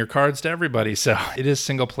showing your cards to everybody. So it is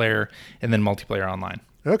single player and then multiplayer online.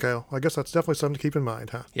 Okay, well, I guess that's definitely something to keep in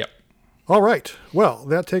mind, huh? Yep. All right. Well,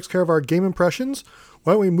 that takes care of our game impressions.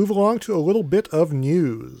 Why don't we move along to a little bit of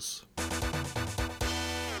news?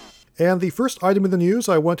 And the first item in the news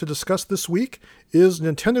I want to discuss this week is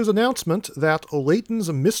Nintendo's announcement that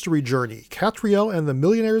Layton's Mystery Journey, Catriel and the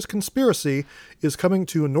Millionaire's Conspiracy, is coming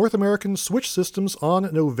to North American Switch systems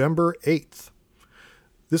on November 8th.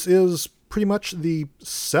 This is pretty much the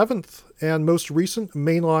 7th and most recent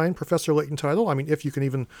mainline Professor Layton title. I mean, if you can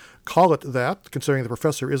even call it that, considering the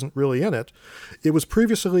Professor isn't really in it. It was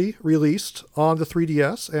previously released on the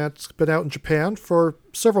 3DS, and it's been out in Japan for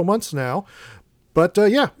several months now. But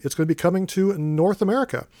yeah, it's going to be coming to North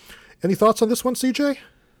America. Any thoughts on this one, CJ?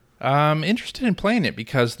 I'm interested in playing it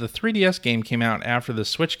because the 3DS game came out after the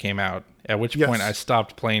Switch came out, at which point I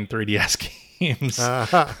stopped playing 3DS games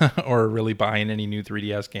or really buying any new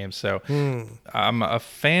 3DS games. So I'm a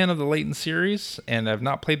fan of the Layton series, and I've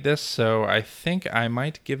not played this, so I think I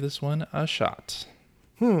might give this one a shot.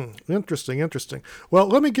 Interesting. Well,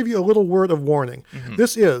 let me give you a little word of warning.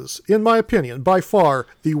 This is, in my opinion, by far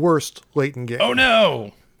the worst Layton game. Oh,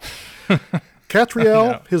 no!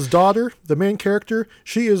 Catriel, his daughter, the main character,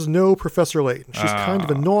 she is no Professor Layton. She's kind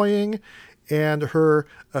of annoying, and her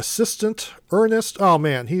assistant, Ernest, oh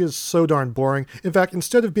man, he is so darn boring. In fact,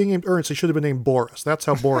 instead of being named Ernest, he should have been named Boris. That's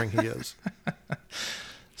how boring he is.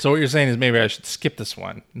 So what you're saying is maybe I should skip this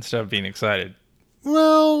one instead of being excited.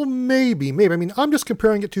 Well, maybe. I mean, I'm just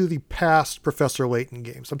comparing it to the past Professor Layton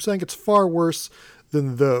games. I'm saying it's far worse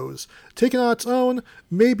than those. Taken on its own,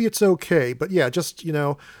 maybe it's okay. But yeah, just,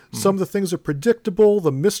 some of the things are predictable.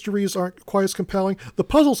 The mysteries aren't quite as compelling. The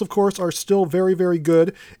puzzles, of course, are still very, very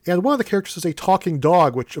good. And one of the characters is a talking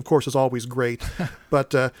dog, which, of course, is always great.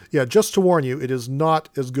 But yeah, just to warn you, it is not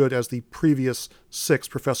as good as the previous 6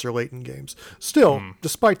 Professor Layton games. Still,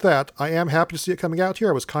 despite that, I am happy to see it coming out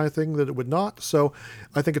here. I was kind of thinking that it would not. So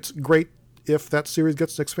I think it's great if that series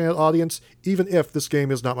gets an expanded audience, even if this game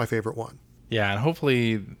is not my favorite one. Yeah, and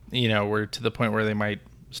hopefully, we're to the point where they might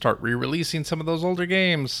start re-releasing some of those older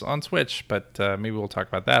games on Switch, but maybe we'll talk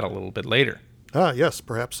about that a little bit later. Yes,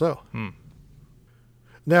 perhaps so.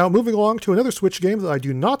 Now, moving along to another Switch game that I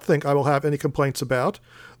do not think I will have any complaints about,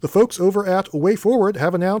 the folks over at WayForward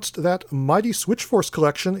have announced that Mighty Switch Force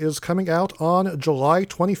Collection is coming out on July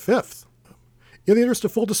 25th. In the interest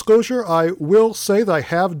of full disclosure, I will say that I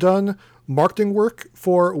have done marketing work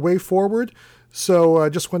for WayForward, so I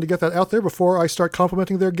just wanted to get that out there before I start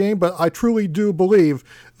complimenting their game, but I truly do believe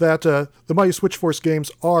that the Mighty Switch Force games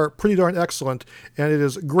are pretty darn excellent, and it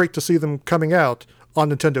is great to see them coming out on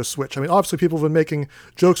Nintendo Switch. I mean, obviously people have been making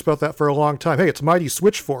jokes about that for a long time. Hey, it's Mighty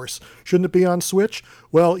Switch Force. Shouldn't it be on Switch?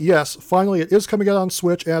 Well, yes, finally it is coming out on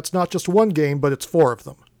Switch, and it's not just one game, but it's 4 of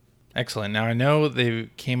them. Excellent. Now, I know they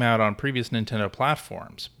came out on previous Nintendo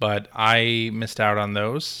platforms, but I missed out on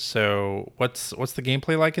those, so what's the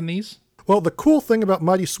gameplay like in these? Well, the cool thing about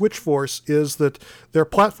Mighty Switch Force is that they're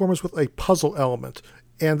platformers with a puzzle element,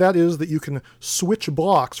 and that is that you can switch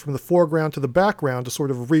blocks from the foreground to the background to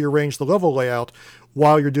sort of rearrange the level layout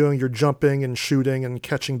while you're doing your jumping and shooting and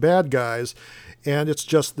catching bad guys. And it's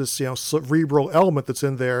just this, cerebral element that's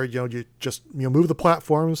in there. You just move the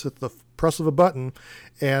platforms at the press of a button,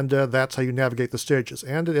 and that's how you navigate the stages.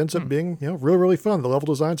 And it ends up being, really, really fun. The level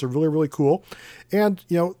designs are really, really cool. And,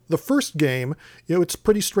 the first game, it's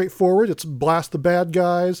pretty straightforward. It's blast the bad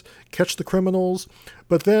guys, catch the criminals.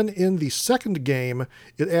 But then in the second game,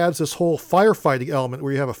 it adds this whole firefighting element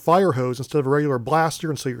where you have a fire hose instead of a regular blaster,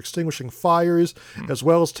 and so you're extinguishing fires as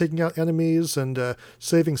well as taking out enemies and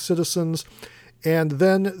saving citizens. And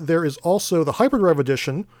then there is also the Hyperdrive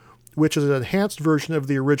Edition, which is an enhanced version of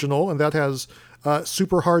the original, and that has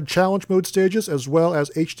super hard challenge mode stages as well as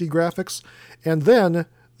HD graphics. And then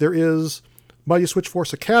there is Mighty Switch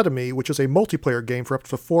Force Academy, which is a multiplayer game for up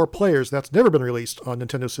to 4 players. That's never been released on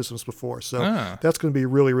Nintendo systems before, so that's going to be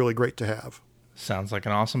really, really great to have. Sounds like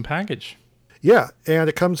an awesome package. Yeah, and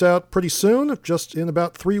it comes out pretty soon, just in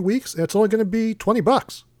about 3 weeks, and it's only going to be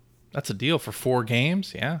 $20. That's a deal for 4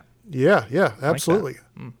 games, yeah. Yeah, absolutely.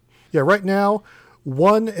 Like yeah, right now,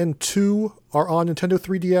 1 and 2 are on Nintendo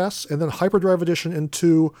 3DS, and then Hyperdrive Edition and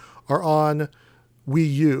 2 are on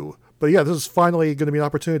Wii U. But yeah, this is finally going to be an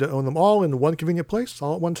opportunity to own them all in one convenient place,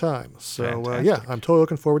 all at one time. So yeah, I'm totally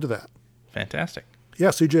looking forward to that. Fantastic. Yeah,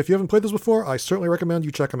 CJ, if you haven't played this before, I certainly recommend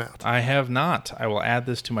you check them out. I have not. I will add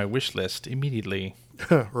this to my wish list immediately.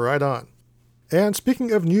 Right on. And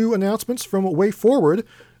speaking of new announcements from WayForward,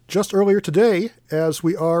 just earlier today, as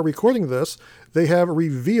we are recording this, they have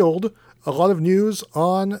revealed a lot of news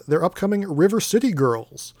on their upcoming River City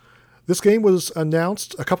Girls. This game was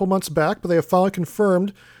announced a couple months back, but they have finally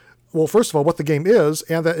confirmed, well, first of all, what the game is,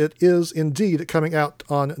 and that it is indeed coming out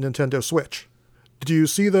on Nintendo Switch. Did you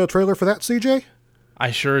see the trailer for that, CJ? I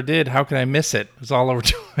sure did. How could I miss it? It was all over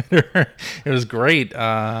Twitter. It was great.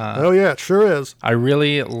 Oh, yeah, it sure is. I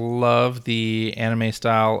really love the anime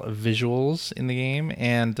style visuals in the game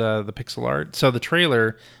and the pixel art. So the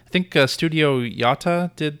trailer, I think Studio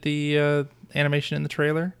Yata did the animation in the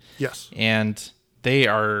trailer. Yes. And they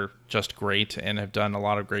are just great and have done a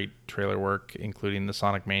lot of great trailer work, including the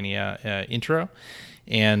Sonic Mania intro.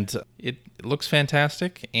 And it looks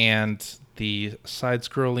fantastic. And the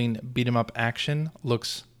side-scrolling beat-em-up action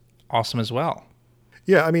looks awesome as well.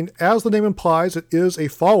 Yeah, I mean, as the name implies, it is a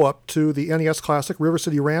follow-up to the NES classic River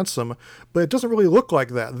City Ransom, but it doesn't really look like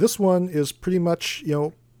that. This one is pretty much,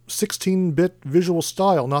 16-bit visual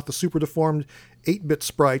style, not the super deformed 8-bit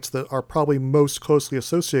sprites that are probably most closely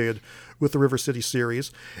associated with the River City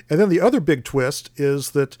series. And then the other big twist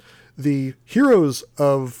is that the heroes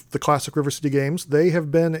of the classic River City games, they have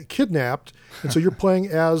been kidnapped, and so you're playing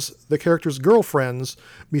as the characters' girlfriends,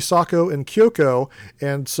 Misako and Kyoko,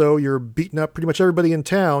 and so you're beating up pretty much everybody in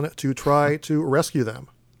town to try to rescue them.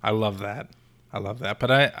 I love that. But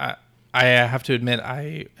I have to admit,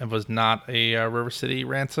 I was not a River City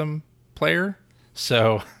Ransom player,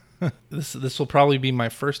 so this will probably be my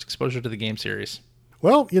first exposure to the game series.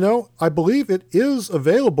 Well, I believe it is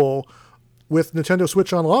available with Nintendo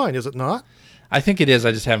Switch Online, is it not? I think it is.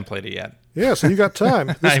 I just haven't played it yet. Yeah, so you got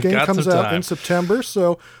time. This game comes out in September,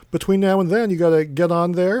 so between now and then, you got to get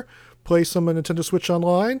on there, play some Nintendo Switch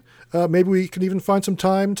Online. Maybe we can even find some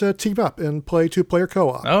time to team up and play two-player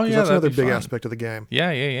co-op. Oh, yeah, that's another big fun. aspect of the game.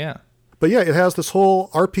 Yeah. But yeah, it has this whole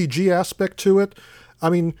RPG aspect to it. I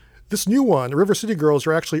mean, this new one, River City Girls,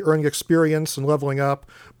 are actually earning experience and leveling up.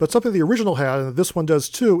 But something the original had, and this one does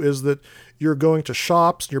too, is that you're going to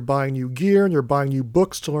shops, and you're buying new gear, and you're buying new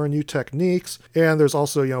books to learn new techniques. And there's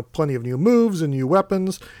also, plenty of new moves and new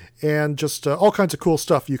weapons, and just all kinds of cool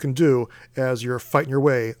stuff you can do as you're fighting your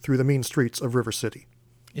way through the mean streets of River City.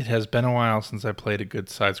 It has been a while since I played a good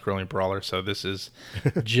side-scrolling brawler, so this is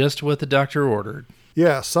just what the doctor ordered.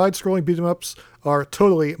 Yeah, side-scrolling beat-em-ups are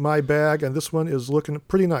totally my bag, and this one is looking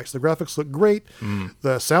pretty nice. The graphics look great.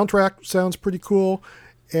 The soundtrack sounds pretty cool.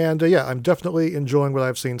 And yeah, I'm definitely enjoying what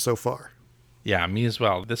I've seen so far. Yeah, me as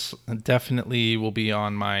well. This definitely will be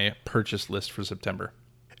on my purchase list for September.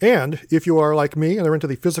 And if you are like me and are into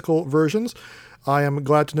the physical versions, I am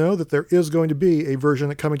glad to know that there is going to be a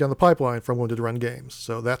version coming down the pipeline from Wounded Run Games.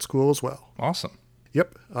 So that's cool as well. Awesome.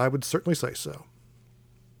 Yep, I would certainly say so.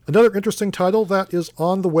 Another interesting title that is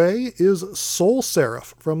on the way is Soul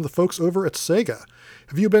Seraph from the folks over at Sega.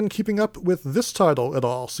 Have you been keeping up with this title at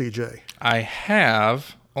all, CJ? I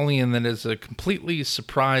have, only in that it's a completely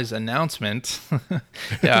surprise announcement,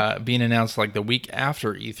 being announced like the week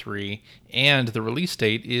after E3, and the release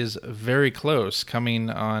date is very close, coming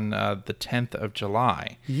on the 10th of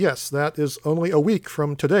July. Yes, that is only a week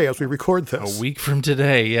from today as we record this. A week from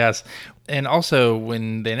today, yes. And also,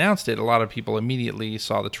 when they announced it, a lot of people immediately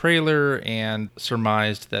saw the trailer and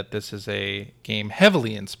surmised that this is a game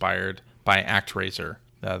heavily inspired by ActRaiser,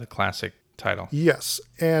 the classic title. Yes,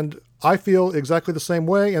 and I feel exactly the same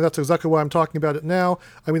way, and that's exactly why I'm talking about it now.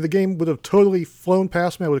 I mean, the game would have totally flown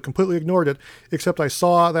past me. I would have completely ignored it, except I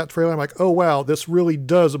saw that trailer. I'm like, oh, wow, this really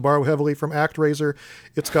does borrow heavily from ActRaiser.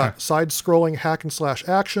 It's got side-scrolling hack-and-slash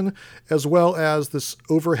action, as well as this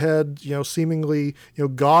overhead, seemingly,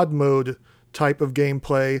 God mode type of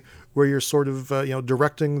gameplay where you're sort of,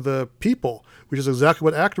 directing the people, which is exactly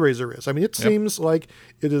what ActRaiser is. I mean, it seems like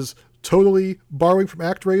it is totally borrowing from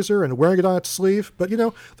ActRaiser and wearing it on its sleeve. But,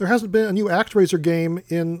 there hasn't been a new ActRaiser game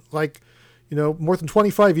in, more than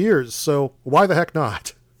 25 years. So why the heck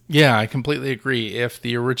not? Yeah, I completely agree. If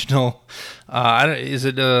the original, is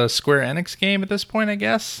it a Square Enix game at this point, I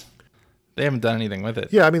guess? They haven't done anything with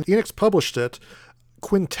it. Yeah, I mean, Enix published it.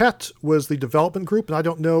 Quintet was the development group, and I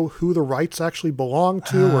don't know who the rights actually belong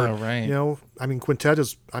to. Right. Quintet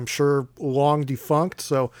is, I'm sure, long defunct,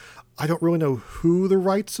 so I don't really know who the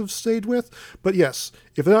rights have stayed with. But yes,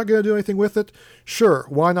 if they're not going to do anything with it, sure,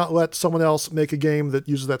 why not let someone else make a game that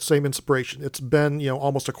uses that same inspiration? It's been,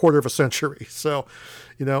 almost a quarter of a century. So,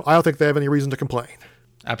 I don't think they have any reason to complain.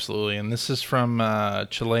 Absolutely. And this is from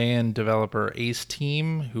Chilean developer Ace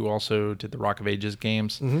Team, who also did the Rock of Ages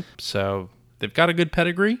games. Mm-hmm. So they've got a good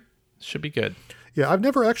pedigree. Should be good. Yeah, I've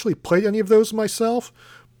never actually played any of those myself,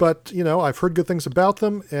 but, I've heard good things about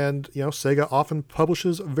them, and, Sega often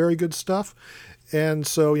publishes very good stuff. And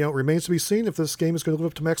so, it remains to be seen if this game is going to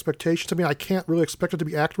live up to my expectations. I mean, I can't really expect it to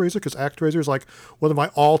be ActRaiser because ActRaiser is like one of my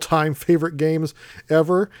all-time favorite games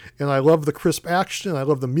ever. And I love the crisp action, I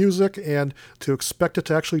love the music, and to expect it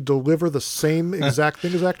to actually deliver the same exact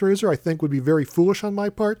thing as ActRaiser, I think would be very foolish on my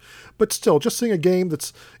part. But still, just seeing a game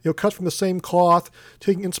that's, cut from the same cloth,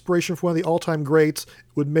 taking inspiration from one of the all-time greats,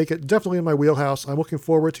 would make it definitely in my wheelhouse. I'm looking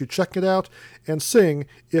forward to checking it out and seeing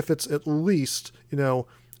if it's at least,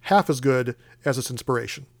 half as good as its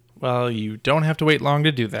inspiration. Well, you don't have to wait long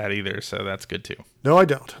to do that either, so that's good too. No, I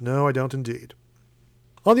don't. No, I don't indeed.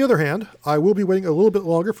 On the other hand, I will be waiting a little bit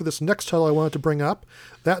longer for this next title I wanted to bring up,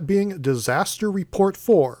 that being Disaster Report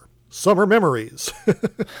 4, Summer Memories.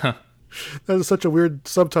 That is such a weird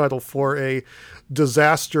subtitle for a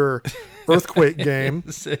disaster earthquake game.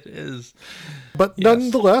 Yes, it is. But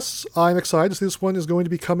nonetheless, I'm excited to see this one is going to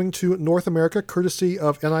be coming to North America, courtesy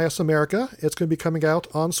of NIS America. It's going to be coming out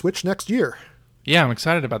on Switch next year. Yeah, I'm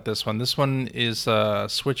excited about this one. This one is a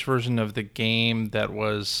Switch version of the game that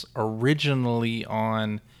was originally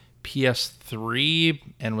on PS3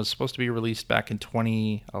 and was supposed to be released back in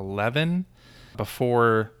 2011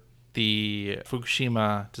 before the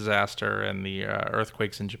Fukushima disaster and the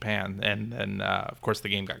earthquakes in Japan. And then, of course, the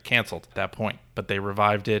game got canceled at that point. But they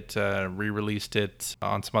revived it, re-released it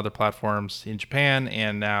on some other platforms in Japan,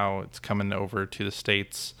 and now it's coming over to the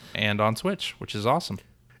States and on Switch, which is awesome.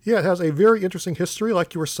 Yeah, it has a very interesting history,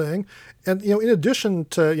 like you were saying. And, in addition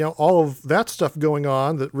to, all of that stuff going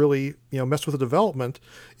on that really, messed with the development,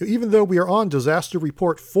 even though we are on Disaster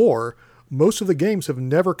Report 4, most of the games have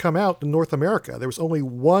never come out in North America. There was only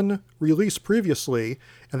one release previously,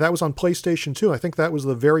 and that was on PlayStation 2. I think that was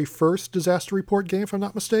the very first Disaster Report game, if I'm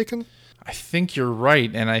not mistaken. I think you're right,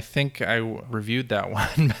 and I think I reviewed that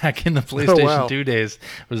one back in the PlayStation 2 days.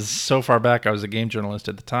 It was so far back, I was a game journalist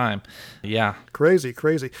at the time. Yeah. Crazy.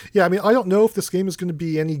 Yeah, I mean, I don't know if this game is going to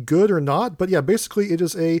be any good or not, but yeah, basically it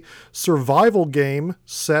is a survival game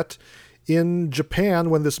set in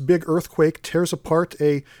Japan when this big earthquake tears apart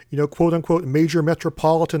a, quote unquote major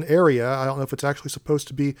metropolitan area. I don't know if it's actually supposed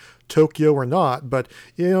to be Tokyo or not, but,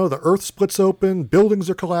 the earth splits open, buildings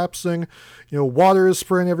are collapsing, water is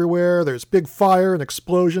spraying everywhere, there's big fire and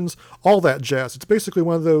explosions, all that jazz. It's basically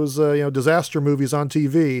one of those, disaster movies on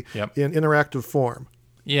TV in interactive form.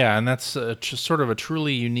 Yeah, and that's sort of a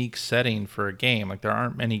truly unique setting for a game. Like, there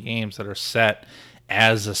aren't many games that are set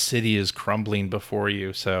as a city is crumbling before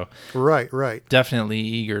you. So right. Definitely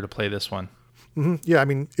eager to play this one. Mm-hmm. Yeah, I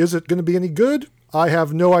mean, is it going to be any good? I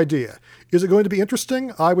have no idea. Is it going to be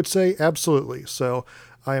interesting? I would say absolutely. So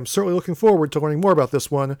I am certainly looking forward to learning more about this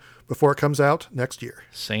one before it comes out next year.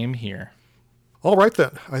 Same here. All right,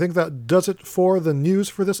 then. I think that does it for the news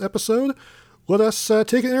for this episode. Let us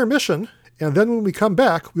take an intermission, and then when we come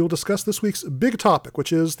back, we will discuss this week's big topic,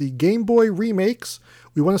 which is the Game Boy remakes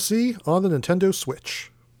we want to see on the Nintendo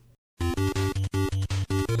Switch.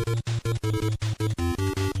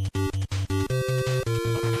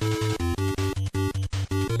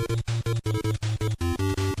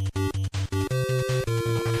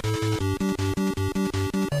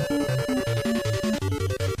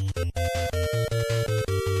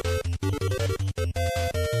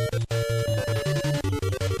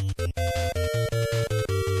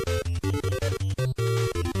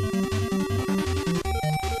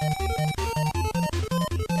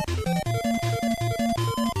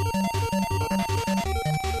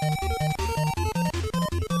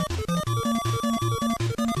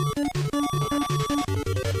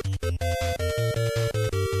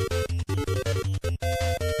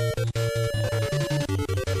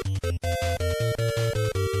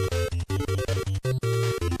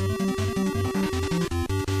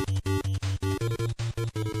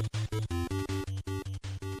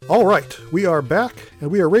 All right, we are back,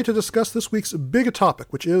 and we are ready to discuss this week's big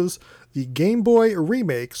topic, which is the Game Boy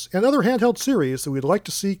remakes and other handheld series that we'd like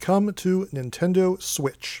to see come to Nintendo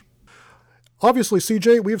Switch. Obviously,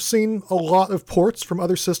 CJ, we have seen a lot of ports from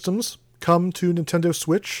other systems come to Nintendo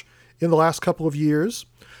Switch in the last couple of years,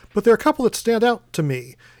 but there are a couple that stand out to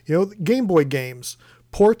me. Game Boy games,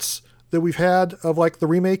 ports that we've had of like the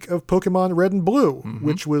remake of Pokemon Red and Blue,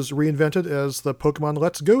 which was reinvented as the Pokemon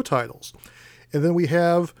Let's Go titles. And then we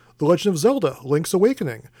have The Legend of Zelda, Link's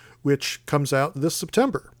Awakening, which comes out this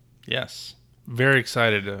September. Yes. Very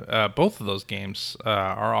excited. Both of those games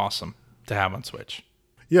are awesome to have on Switch.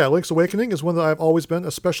 Yeah, Link's Awakening is one that I've always been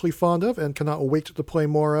especially fond of and cannot wait to play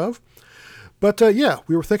more of. But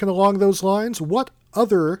we were thinking along those lines, what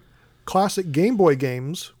other classic Game Boy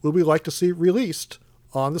games would we like to see released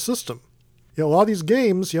on the system? A lot of these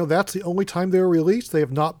games, that's the only time they were released. They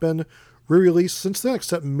have not been re-released since then,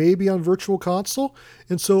 except maybe on Virtual Console.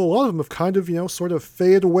 And so a lot of them have kind of, sort of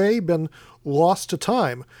faded away, been lost to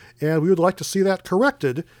time. And we would like to see that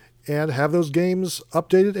corrected and have those games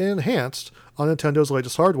updated and enhanced on Nintendo's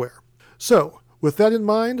latest hardware. So, with that in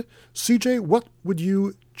mind, CJ, what would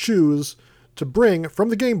you choose to bring from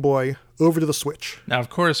the Game Boy over to the Switch? Now, of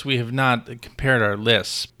course, we have not compared our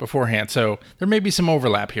lists beforehand, so there may be some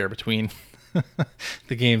overlap here between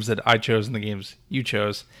the games that I chose and the games you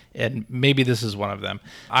chose, and maybe this is one of them.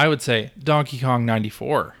 I would say Donkey Kong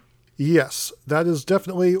 94. Yes, that is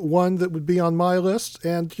definitely one that would be on my list,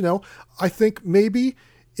 and, I think maybe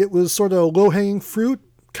it was sort of low-hanging fruit,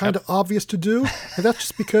 kind of obvious to do, and that's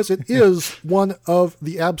just because it is one of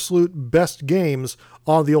the absolute best games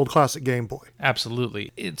on the old classic Game Boy.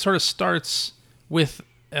 Absolutely. It sort of starts with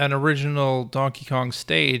an original Donkey Kong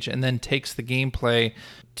stage and then takes the gameplay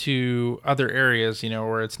to other areas,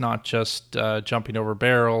 where it's not just jumping over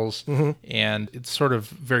barrels, and it's sort of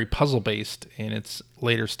very puzzle-based in its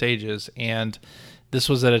later stages. And this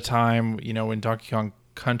was at a time, when Donkey Kong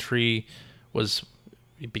Country was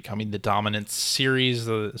becoming the dominant series,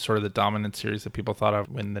 the dominant series that people thought of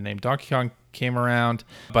when the name Donkey Kong came around.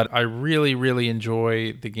 But I really, really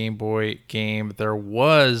enjoy the Game Boy game. There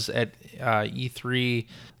was at E3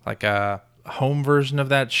 like a home version of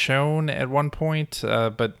that shown at one point,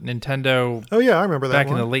 but Nintendo, oh yeah, I remember that back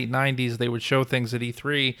in the late 90s, they would show things at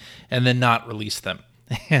E3 and then not release them.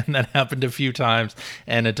 And that happened a few times.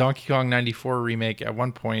 And a Donkey Kong 94 remake at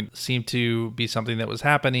one point seemed to be something that was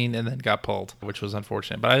happening and then got pulled, which was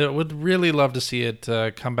unfortunate. But I would really love to see it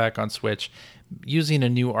come back on Switch using a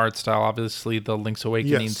new art style. Obviously, the Link's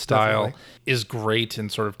Awakening style definitely is great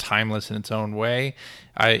and sort of timeless in its own way.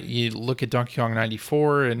 You look at Donkey Kong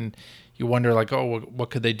 94 and you wonder, like, oh,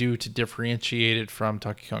 what could they do to differentiate it from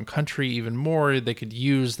Donkey Kong Country even more? They could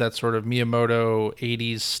use that sort of Miyamoto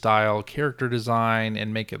 80s style character design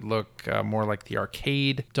and make it look more like the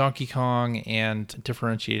arcade Donkey Kong and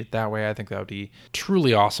differentiate it that way. I think that would be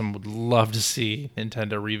truly awesome. Would love to see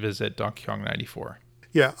Nintendo revisit Donkey Kong 94.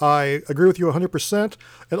 Yeah, I agree with you 100%.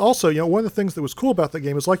 And also, one of the things that was cool about that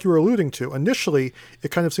game is, like you were alluding to, initially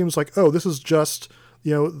it kind of seems like, oh, this is just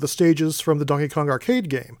the stages from the Donkey Kong arcade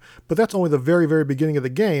game. But that's only the very, very beginning of the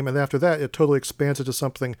game, and after that, it totally expands into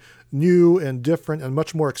something new and different and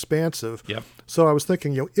much more expansive. Yep. So I was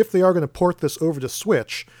thinking, if they are going to port this over to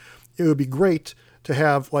Switch, it would be great to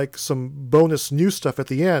have, like, some bonus new stuff at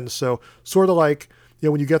the end. So sort of like,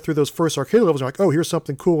 when you get through those first arcade levels, you're like, oh, here's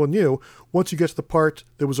something cool and new. Once you get to the part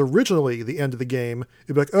that was originally the end of the game,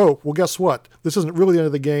 you'd be like, oh, well, guess what? This isn't really the end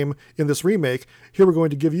of the game in this remake. Here we're going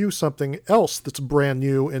to give you something else that's brand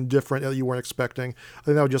new and different that you weren't expecting. I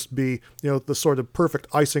think that would just be, the sort of perfect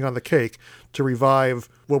icing on the cake to revive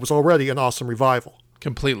what was already an awesome revival.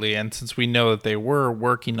 Completely. And since we know that they were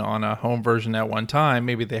working on a home version at one time,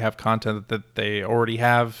 maybe they have content that they already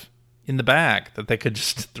have in the bag that they could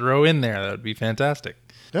just throw in there. That would be fantastic.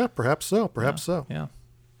 Yeah, perhaps so. Perhaps so. Yeah.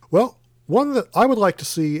 Well, one that I would like to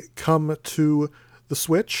see come to the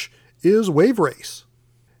Switch is Wave Race.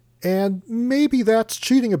 And maybe that's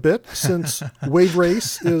cheating a bit, since Wave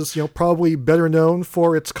Race is, probably better known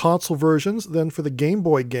for its console versions than for the Game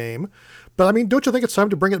Boy game. But, I mean, don't you think it's time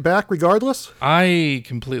to bring it back regardless? I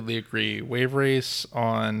completely agree. Wave Race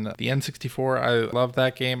on the N64, I love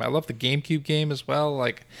that game. I love the GameCube game as well.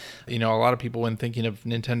 Like, a lot of people, when thinking of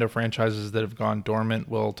Nintendo franchises that have gone dormant,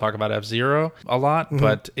 will talk about F-Zero a lot,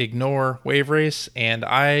 but ignore Wave Race. And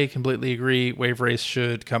I completely agree. Wave Race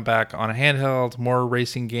should come back on a handheld. More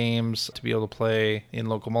racing games to be able to play in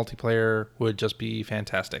local multiplayer would just be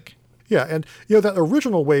fantastic. Yeah, and that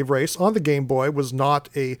original Wave Race on the Game Boy was not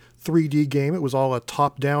a 3D game. It was all a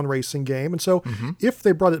top-down racing game. And so if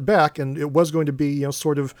they brought it back and it was going to be,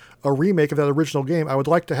 sort of a remake of that original game, I would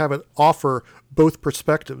like to have it offer both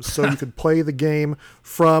perspectives. So you could play the game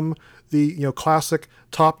from the, classic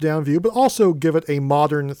top-down view, but also give it a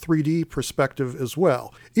modern 3D perspective as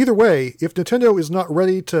well. Either way, if Nintendo is not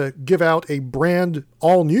ready to give out a brand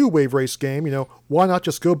all-new Wave Race game, why not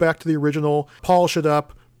just go back to the original, polish it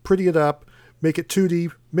up, pretty it up, make it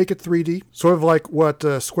 2D, make it 3D, sort of like what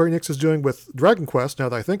Square Enix is doing with Dragon Quest, now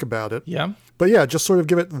that I think about it. Yeah. But yeah, just sort of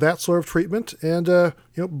give it that sort of treatment and,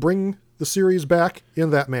 bring the series back in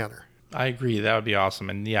that manner. I agree. That would be awesome.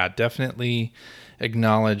 And yeah, definitely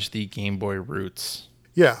acknowledge the Game Boy roots.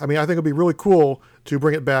 Yeah, I mean, I think it'd be really cool to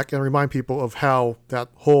bring it back and remind people of how that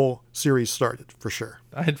whole series started, for sure.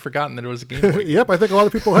 I had forgotten that it was a Game Boy. Yep, I think a lot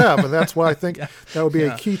of people have, and that's why I think that would be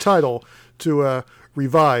a key title to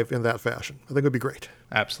revive in that fashion. I think it would be great.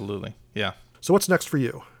 Absolutely. Yeah. So what's next for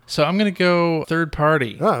you? So I'm going to go third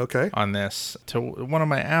party okay. on this to one of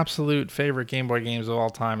my absolute favorite Game Boy games of all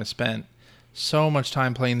time. I spent so much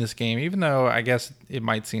time playing this game, even though I guess it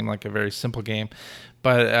might seem like a very simple game.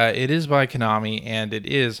 But it is by Konami, and it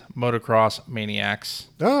is Motocross Maniacs.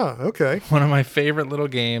 Ah, okay. One of my favorite little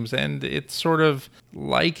games, and it's sort of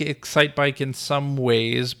like Excite Bike in some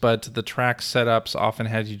ways, but the track setups often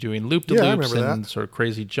had you doing loop-de-loops and sort of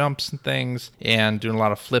crazy jumps and things, and doing a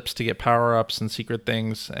lot of flips to get power-ups and secret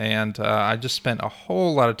things. And I just spent a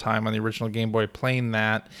whole lot of time on the original Game Boy playing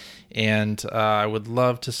that, and I would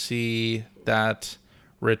love to see that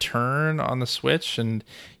return on the Switch. And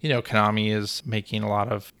Konami is making a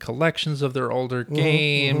lot of collections of their older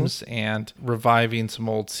games and reviving some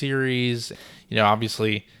old series.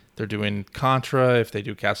 Obviously they're doing Contra. If they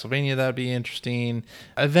do Castlevania, that'd be interesting.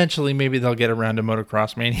 Eventually maybe they'll get around to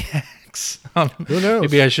Motocross Maniacs. Who knows?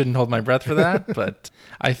 Maybe I shouldn't hold my breath for that, but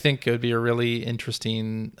I think it would be a really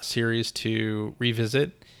interesting series to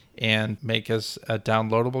revisit and make as a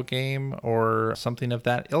downloadable game or something of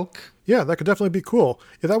that ilk. Yeah, that could definitely be cool.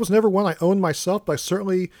 Yeah, that was never one I owned myself, but I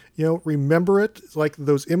certainly, remember it. Like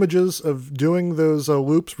those images of doing those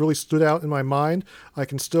loops really stood out in my mind. I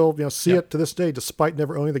can still, see it to this day, despite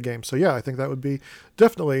never owning the game. So yeah, I think that would be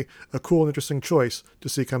definitely a cool and interesting choice to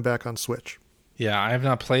see come back on Switch. Yeah, I have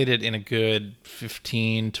not played it in a good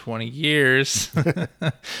 15, 20 years,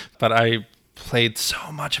 but I played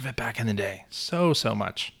so much of it back in the day. So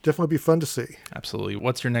much. Definitely be fun to see. Absolutely.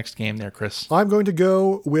 What's your next game there, Chris? I'm going to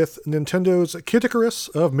go with Nintendo's Kid Icarus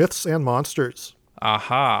of Myths and Monsters.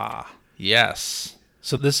 Aha. Yes.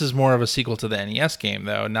 So this is more of a sequel to the NES game,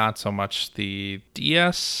 though, not so much the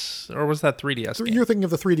DS, or was that 3DS game? You're thinking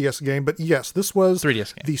of the 3DS game, but yes, this was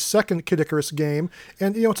 3DS game. The second Kid Icarus game.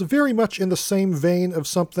 And, it's very much in the same vein of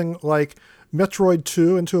something like Metroid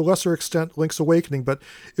 2 and to a lesser extent Link's Awakening, but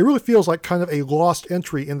it really feels like kind of a lost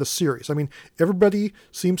entry in the series. I mean, everybody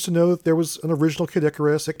seems to know that there was an original Kid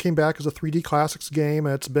Icarus. It came back as a 3D Classics game,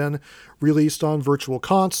 and it's been released on Virtual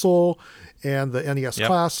Console and the NES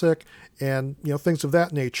Classic and, things of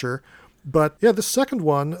that nature. But yeah, the second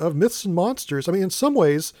one of Myths and Monsters, I mean, in some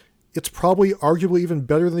ways, it's probably arguably even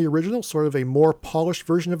better than the original, sort of a more polished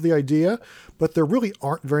version of the idea, but there really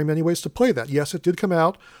aren't very many ways to play that. Yes, it did come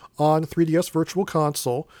out on 3DS Virtual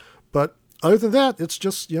Console, but other than that, it's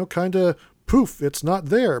just, kind of poof, it's not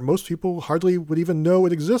there. Most people hardly would even know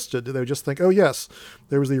it existed. They would just think, oh yes,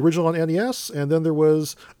 there was the original on NES, and then there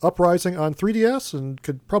was Uprising on 3DS, and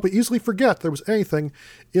could probably easily forget there was anything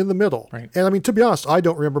in the middle. Right. And I mean, to be honest, I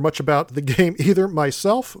don't remember much about the game either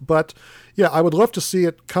myself, but yeah, I would love to see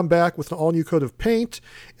it come back with an all-new coat of paint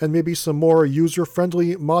and maybe some more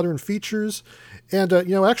user-friendly modern features. And,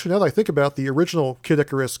 actually, now that I think about it, the original Kid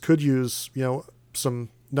Icarus could use, some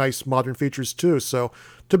nice modern features too. So,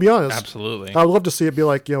 to be honest, absolutely, I would love to see it be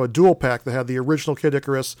like, a dual pack that had the original Kid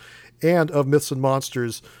Icarus and of Myths and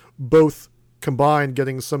Monsters, both combined,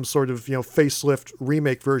 getting some sort of, facelift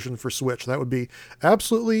remake version for Switch. That would be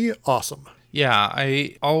absolutely awesome. Yeah,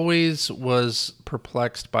 I always was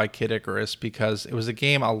perplexed by Kid Icarus because it was a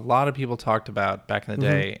game a lot of people talked about back in the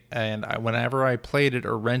day, and whenever I played it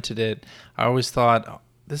or rented it, I always thought, oh,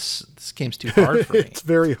 this game's too hard for me. It's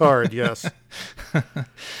very hard, yes.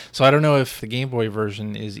 So I don't know if the Game Boy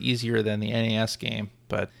version is easier than the NES game,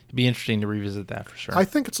 but it'd be interesting to revisit that for sure. I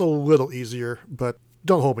think it's a little easier, but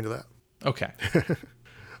don't hold me to that. Okay.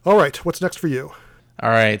 All right, what's next for you? All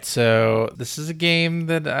right, so this is a game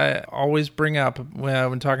that I always bring up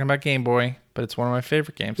when talking about Game Boy, but it's one of my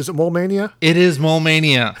favorite games. Is it Mole Mania? It is Mole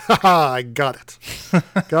Mania. Haha, I got it.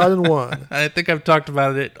 Got in one. I think I've talked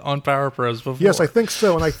about it on Power Pros before. Yes, I think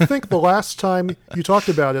so. And I think the last time you talked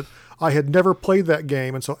about it, I had never played that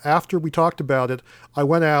game. And so after we talked about it, I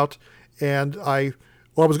went out and I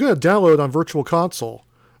was going to download it on Virtual Console,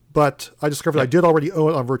 but I discovered I did already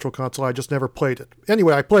own it on Virtual Console. I just never played it.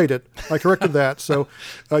 Anyway, I played it. I corrected that. So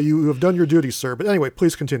you have done your duty, sir. But anyway,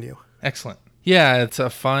 please continue. Excellent. Yeah, it's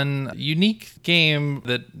a fun, unique game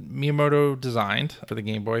that Miyamoto designed for the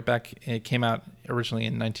Game Boy. It came out originally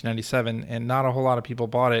in 1997, and not a whole lot of people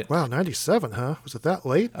bought it. Wow, 97, huh? Was it that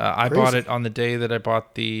late? I bought it on the day that I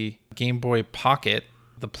bought the Game Boy Pocket,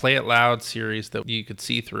 the Play It Loud series that you could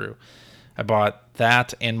see through. I bought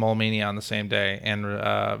that and Mole Mania on the same day,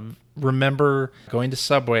 and remember going to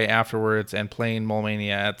Subway afterwards and playing Mole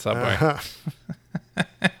Mania at Subway.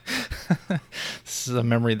 This is a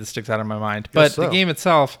memory that sticks out of my mind. But the game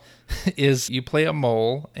itself is you play a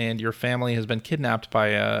mole, and your family has been kidnapped by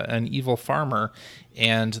an evil farmer,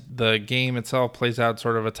 and the game itself plays out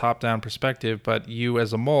sort of a top-down perspective, but you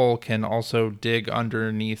as a mole can also dig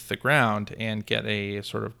underneath the ground and get a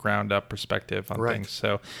sort of ground-up perspective on things.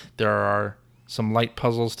 So there are some light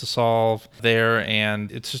puzzles to solve there, and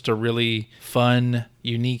it's just a really fun,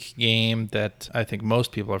 unique game that I think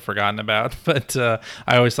most people have forgotten about. But I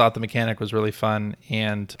always thought the mechanic was really fun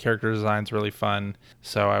and character design's really fun.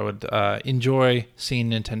 So I would enjoy seeing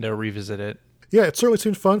Nintendo revisit it. Yeah, it certainly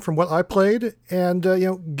seemed fun from what I played, and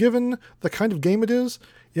given the kind of game it is,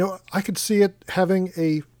 I could see it having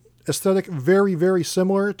a aesthetic very, very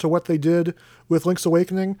similar to what they did with Link's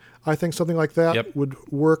Awakening. I think something like that would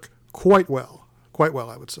work quite well. Quite well,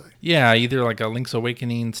 I would say. Yeah, either like a Link's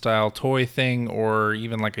Awakening style toy thing or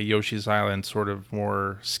even like a Yoshi's Island sort of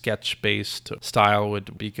more sketch-based style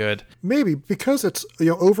would be good. Maybe, because it's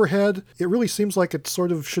overhead, it really seems like it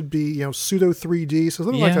sort of should be pseudo 3D, so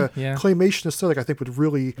something like a claymation aesthetic I think would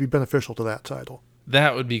really be beneficial to that title.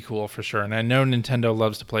 That would be cool for sure. And I know Nintendo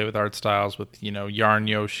loves to play with art styles with, Yarn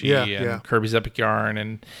Yoshi and Kirby's Epic Yarn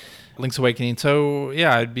and Link's Awakening. So,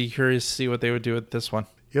 yeah, I'd be curious to see what they would do with this one.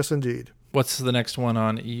 Yes, indeed. What's the next one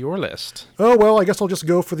on your list? Oh, well, I guess I'll just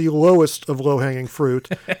go for the lowest of low-hanging fruit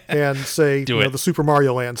and say the Super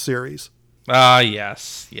Mario Land series.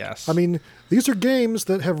 Yes. I mean, these are games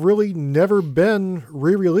that have really never been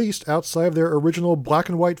re-released outside of their original black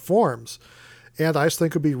and white forms. And I just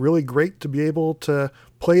think it would be really great to be able to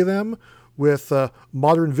play them with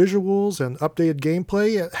modern visuals and updated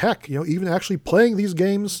gameplay. Heck, even actually playing these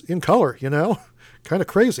games in color, Kind of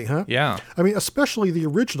crazy, huh? Yeah. I mean, especially the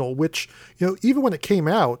original, which, even when it came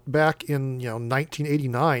out back in,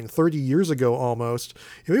 1989, 30 years ago almost,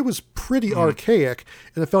 it was pretty archaic,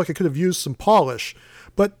 and it felt like it could have used some polish.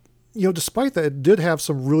 But, despite that, it did have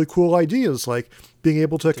some really cool ideas, like being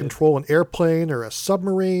able to control an airplane or a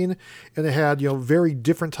submarine, and it had, very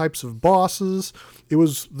different types of bosses. It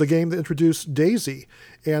was the game that introduced Daisy,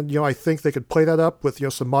 and, I think they could play that up with,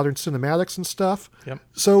 some modern cinematics and stuff. Yep.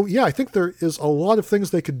 So, yeah, I think there is a lot of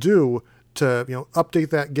things they could do to,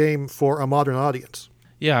 update that game for a modern audience.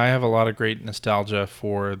 Yeah, I have a lot of great nostalgia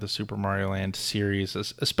for the Super Mario Land series,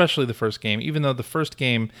 especially the first game, even though the first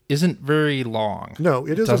game isn't very long. No,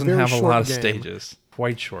 it is a very short game. Doesn't have a lot of stages.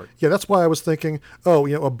 Quite short. Yeah, that's why I was thinking,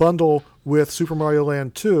 a bundle with Super Mario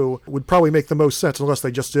Land 2 would probably make the most sense, unless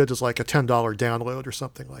they just did as like a $10 download or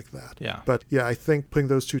something like that. Yeah. But yeah, I think putting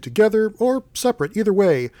those two together or separate, either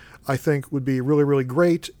way, I think would be really, really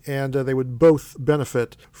great, and they would both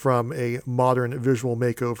benefit from a modern visual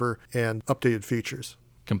makeover and updated features.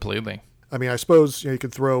 Completely. I mean, I suppose you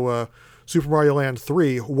could throw Super Mario Land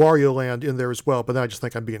 3, Wario Land in there as well, but then I just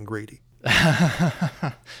think I'm being greedy.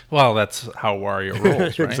 Well, that's how Wario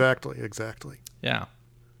rolls, right? Exactly. Yeah.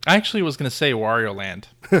 I actually was going to say Wario Land.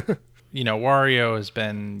 Wario has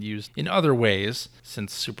been used in other ways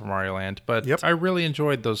since Super Mario Land, but I really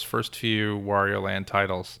enjoyed those first few Wario Land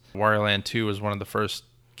titles. Wario Land 2 was one of the first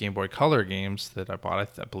Game Boy Color games that I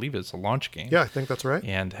bought. I believe it's a launch game. Yeah, I think that's right.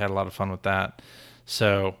 And had a lot of fun with that.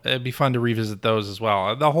 So it'd be fun to revisit those as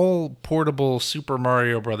well. The whole portable Super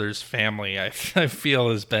Mario Brothers family, I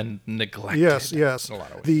feel, has been neglected. Yes. In a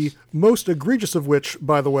lot of ways. The most egregious of which,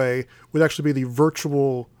 by the way, would actually be the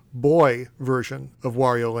Virtual Boy version of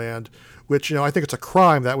Wario Land, which, I think it's a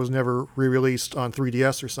crime that was never re-released on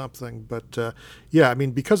 3DS or something. But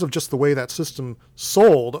because of just the way that system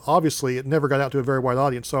sold, obviously it never got out to a very wide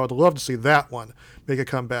audience. So I'd love to see that one make a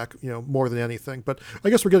comeback, more than anything. But I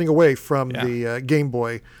guess we're getting away from the Game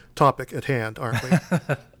Boy topic at hand, aren't we?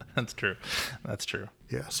 That's true.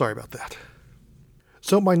 Yeah, sorry about that.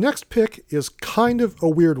 So my next pick is kind of a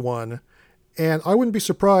weird one, and I wouldn't be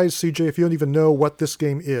surprised, CJ, if you don't even know what this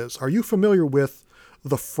game is. Are you familiar with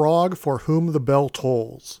The Frog for Whom the Bell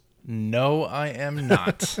Tolls? No, I am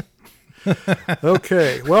not.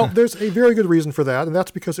 Okay, well, there's a very good reason for that, and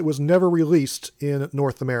that's because it was never released in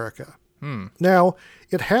North America. Now,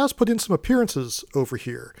 it has put in some appearances over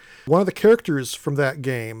here. One of the characters from that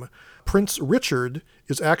game, Prince Richard,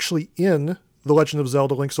 is actually in The Legend of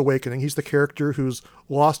Zelda Link's Awakening. He's the character who's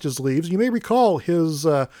lost his leaves. You may recall his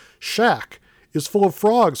shack is full of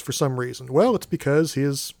frogs for some reason. Well, it's because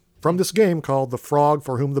he's from this game called The Frog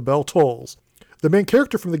for Whom the Bell Tolls. The main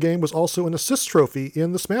character from the game was also an assist trophy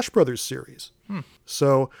in the Smash Brothers series.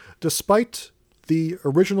 So, despite the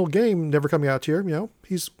original game never coming out here,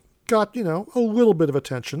 he's got, a little bit of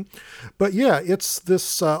attention. But yeah, it's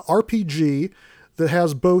this RPG that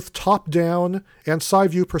has both top-down and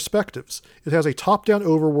side-view perspectives. It has a top-down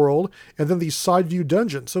overworld and then these side-view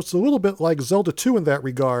dungeons. So it's a little bit like Zelda 2 in that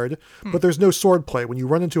regard, but there's no swordplay. When you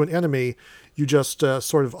run into an enemy, you just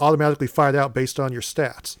sort of automatically fight out based on your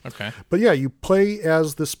stats. Okay. But yeah, you play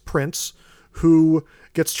as this prince who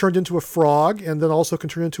gets turned into a frog and then also can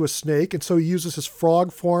turn into a snake. And so he uses his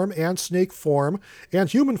frog form and snake form and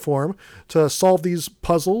human form to solve these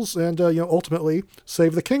puzzles and ultimately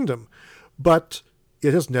save the kingdom. but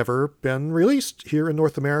it has never been released here in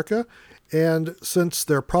North America. And since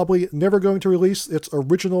they're probably never going to release its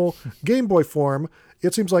original Game Boy form,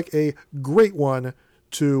 it seems like a great one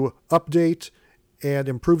to update and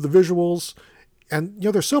improve the visuals. And,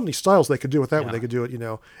 there's so many styles they could do with that one. They could do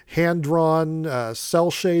it, hand-drawn,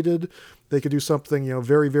 cel-shaded. They could do something,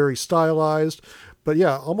 very, very stylized. But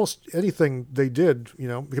yeah, almost anything they did,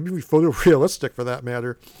 it could be photorealistic for that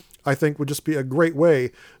matter, I think would just be a great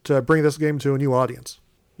way to bring this game to a new audience.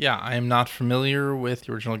 Yeah, I am not familiar with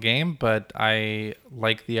the original game, but I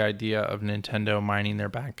like the idea of Nintendo mining their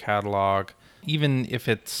back catalog, even if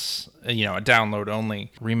it's, a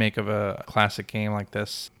download-only remake of a classic game like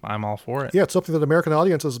this. I'm all for it. Yeah, it's something that American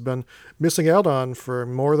audience has been missing out on for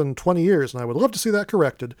more than 20 years, and I would love to see that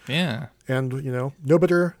corrected. Yeah. And, no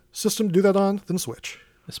better system to do that on than Switch.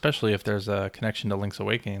 Especially if there's a connection to Link's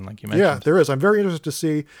Awakening, like you mentioned. Yeah, there is. I'm very interested to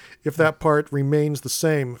see if that part remains the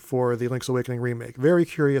same for the Link's Awakening remake. Very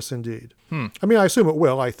curious indeed. I mean, I assume it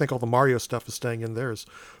will. I think all the Mario stuff is staying in there as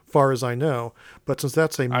far as I know. But since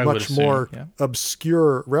that's a much more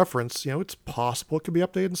obscure reference, it's possible it could be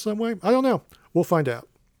updated in some way. I don't know. We'll find out.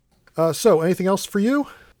 So, anything else for you?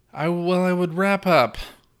 I would wrap up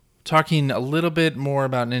talking a little bit more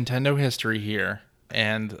about Nintendo history here.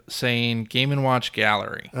 And saying Game & Watch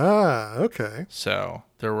Gallery. Ah, okay. So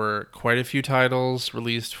there were quite a few titles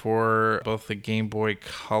released for both the Game Boy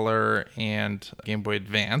Color and Game Boy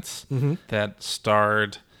Advance that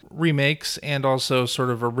starred remakes and also sort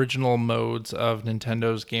of original modes of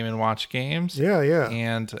Nintendo's Game & Watch games. Yeah, yeah.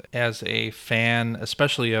 And as a fan,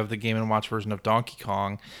 especially of the Game & Watch version of Donkey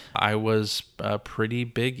Kong, I was pretty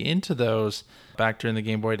big into those back during the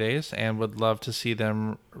Game Boy days and would love to see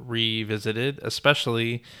them revisited,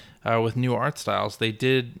 especially with new art styles. They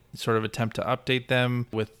did sort of attempt to update them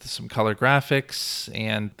with some color graphics,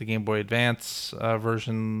 and the Game Boy Advance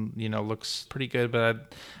version, looks pretty good.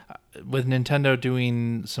 But with Nintendo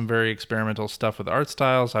doing some very experimental stuff with art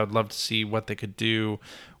styles, I would love to see what they could do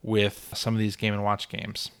with some of these Game & Watch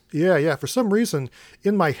games. Yeah. For some reason,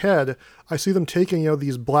 in my head, I see them taking,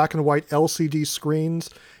 these black and white LCD screens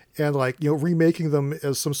and remaking them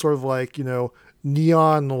as some sort of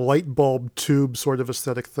neon light bulb tube sort of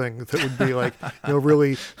aesthetic thing that would be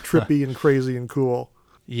really trippy and crazy and cool.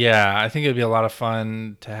 Yeah, I think it'd be a lot of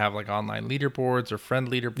fun to have online leaderboards or friend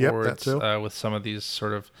leaderboards with some of these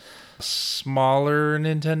sort of smaller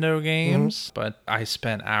Nintendo games. But I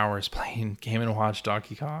spent hours playing Game & Watch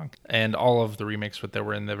Donkey Kong and all of the remakes that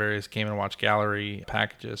were in the various Game & Watch Gallery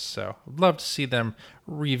packages. So I'd love to see them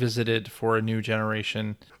revisited for a new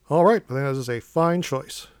generation. All right, I think that is a fine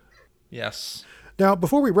choice. Yes. Now,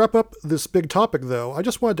 before we wrap up this big topic, though, I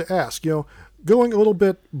just wanted to ask, going a little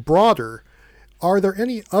bit broader, are there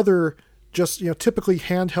any other just, typically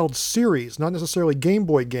handheld series, not necessarily Game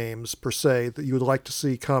Boy games per se, that you would like to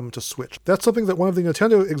see come to Switch? That's something that one of the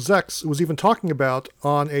Nintendo execs was even talking about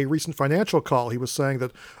on a recent financial call. He was saying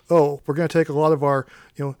that, we're going to take a lot of our,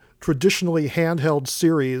 traditionally handheld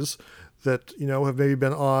series that, have maybe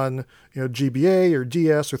been on, GBA or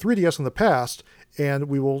DS or 3DS in the past, and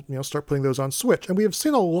we will, start putting those on Switch. And we have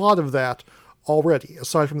seen a lot of that already,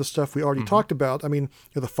 aside from the stuff we already talked about. I mean,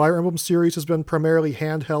 the Fire Emblem series has been primarily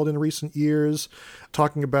handheld in recent years.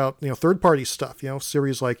 Talking about, third-party stuff,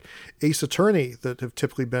 series like Ace Attorney that have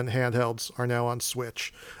typically been handhelds are now on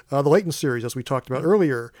Switch. The Layton series, as we talked about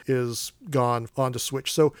earlier, is gone onto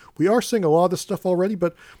Switch. So we are seeing a lot of this stuff already,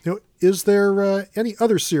 but, is there any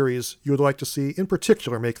other series you would like to see in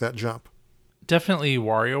particular make that jump? Definitely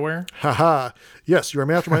WarioWare. Haha. Yes, you're a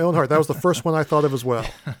man after my own heart. That was the first one I thought of as well.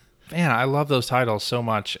 Man, I love those titles so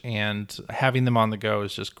much, and having them on the go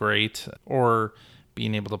is just great. Or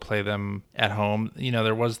being able to play them at home.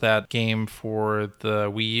 There was that game for the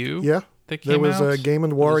Wii U. Yeah, that came out. There was a Game &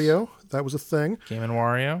 Wario. That was a thing. Game &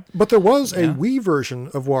 Wario. But there was a Wii version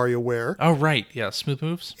of WarioWare. Oh, right. Yeah, Smooth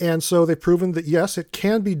Moves. And so they've proven that, yes, it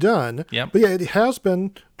can be done. Yep. But yeah, it has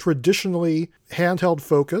been traditionally handheld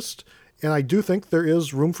focused. And I do think there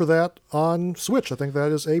is room for that on Switch. I think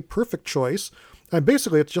that is a perfect choice. And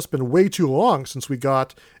basically, it's just been way too long since we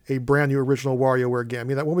got a brand new original WarioWare game. I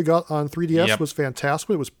mean, that one we got on 3DS was fantastic.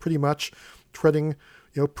 It was pretty much treading,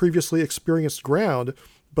 previously experienced ground.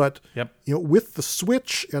 But, with the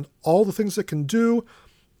Switch and all the things it can do,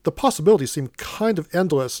 the possibilities seem kind of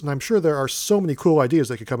endless. And I'm sure there are so many cool ideas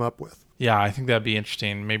they could come up with. Yeah, I think that'd be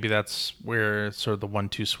interesting. Maybe that's where sort of the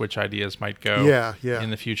 1-2 Switch ideas might go in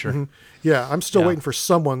the future. Mm-hmm. Yeah, I'm still waiting for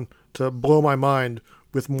someone to blow my mind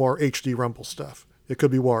with more HD Rumble stuff. It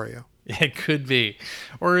could be Wario. It could be.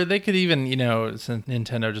 Or they could even, since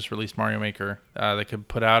Nintendo just released Mario Maker, they could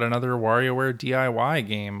put out another WarioWare DIY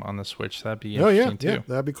game on the Switch. That'd be interesting too. Yeah,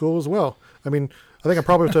 that'd be cool as well. I mean, I think I'm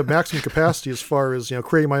probably to maximum capacity as far as,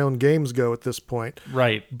 creating my own games go at this point.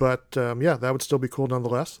 Right. But yeah, that would still be cool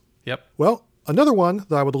nonetheless. Yep. Well, another one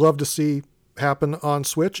that I would love to see happen on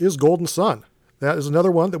Switch is Golden Sun. That is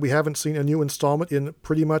another one that we haven't seen a new installment in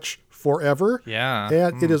pretty much forever. Yeah.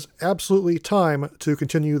 And it is absolutely time to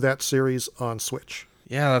continue that series on Switch.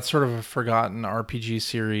 Yeah, that's sort of a forgotten RPG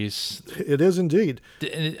series. It is indeed.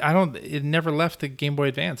 It never left the Game Boy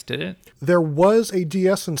Advance, did it? There was a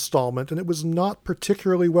DS installment, and it was not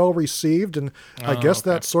particularly well received, and I guess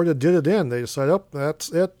that sort of did it in. They decided, that's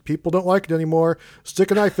it. People don't like it anymore. Stick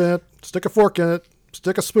a knife in it, stick a fork in it,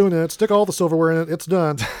 stick a spoon in it, stick all the silverware in it. It's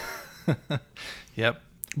done. Yep.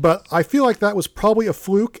 But I feel like that was probably a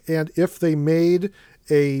fluke, and if they made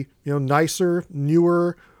a nicer,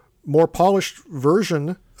 newer, more polished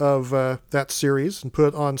version of that series and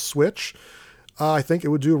put it on Switch, I think it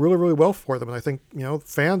would do really, really well for them. And I think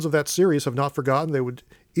fans of that series have not forgotten. They would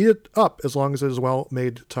eat it up as long as it is a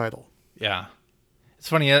well-made title. Yeah. It's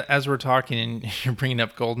funny, as we're talking and you're bringing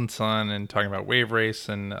up Golden Sun and talking about Wave Race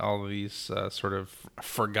and all of these sort of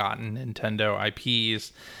forgotten Nintendo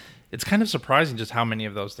IPs, it's kind of surprising just how many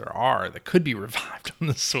of those there are that could be revived on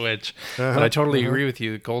the Switch. But I totally agree with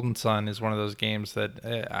you. Golden Sun is one of those games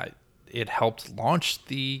that it helped launch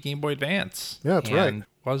the Game Boy Advance. Yeah, that's right.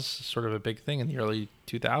 Was sort of a big thing in the early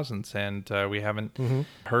 2000s, and we haven't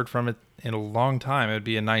heard from it in a long time. It'd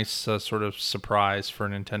be a nice sort of surprise for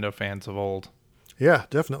Nintendo fans of old. Yeah,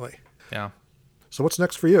 definitely. Yeah. So what's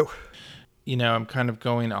next for you? I'm kind of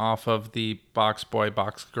going off of the Box Boy,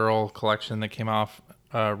 Box Girl collection that came off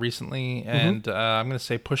recently, and I'm going to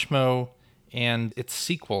say Pushmo and its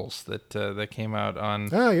sequels that came out on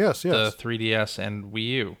the 3DS and Wii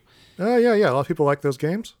U. Yeah. A lot of people like those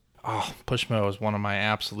games. Oh, Pushmo is one of my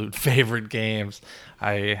absolute favorite games.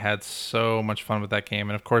 I had so much fun with that game.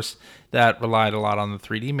 And of course, that relied a lot on the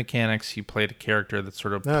 3D mechanics. You played a character that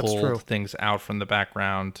sort of pulled things out from the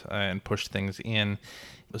background and pushed things in.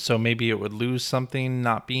 So maybe it would lose something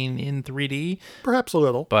not being in 3D. Perhaps a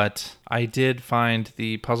little. But I did find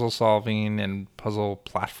the puzzle solving and puzzle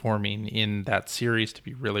platforming in that series to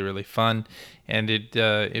be really, really fun. And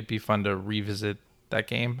it'd be fun to revisit that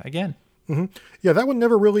game again. Mm-hmm. Yeah, that one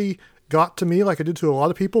never really got to me like it did to a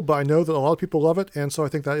lot of people, but I know that a lot of people love it, and so I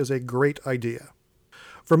think that is a great idea.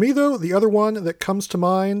 For me, though, the other one that comes to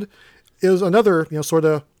mind is another, sort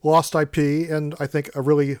of lost IP, and I think a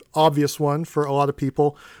really obvious one for a lot of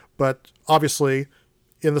people, but obviously,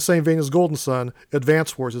 in the same vein as Golden Sun,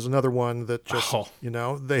 Advance Wars is another one that just,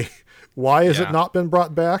 why has it not been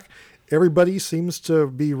brought back? Everybody seems to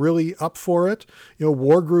be really up for it.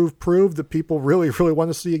 Wargroove proved that people really, really want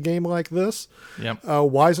to see a game like this. Yep.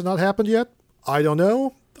 Why has it not happened yet? I don't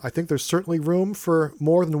know. I think there's certainly room for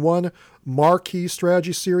more than one marquee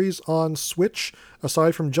strategy series on Switch,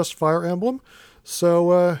 aside from just Fire Emblem.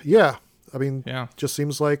 So, just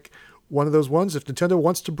seems like one of those ones. If Nintendo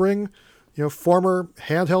wants to bring, former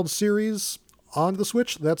handheld series onto the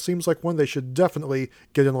Switch, that seems like one they should definitely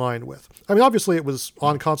get in line with. I mean, obviously it was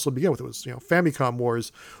on console to begin with. It was, Famicom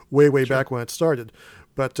Wars way back when it started.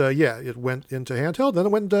 But, it went into handheld, then it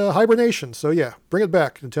went into hibernation. So, bring it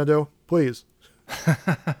back, Nintendo, please.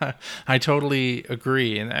 I totally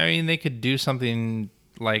agree. And I mean, they could do something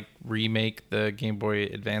like remake the Game Boy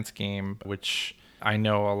Advance game, which I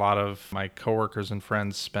know a lot of my coworkers and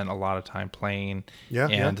friends spent a lot of time playing.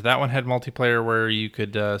 That one had multiplayer where you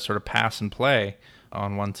could sort of pass and play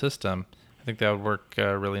on one system. I think that would work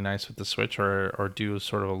really nice with the Switch, or do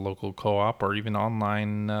sort of a local co-op or even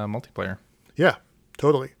online multiplayer. Yeah,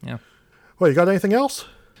 totally. Yeah. Well, you got anything else?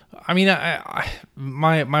 I mean,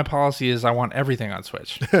 my policy is I want everything on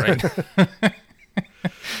Switch, right?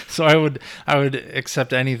 So I would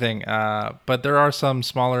accept anything. But there are some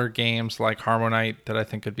smaller games like Harmonite that I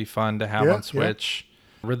think could be fun to have on Switch.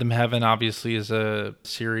 Yeah. Rhythm Heaven obviously is a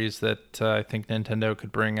series that I think Nintendo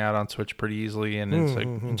could bring out on Switch pretty easily, and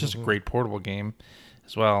it's just a great portable game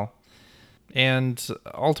as well. And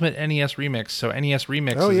Ultimate NES Remix. So NES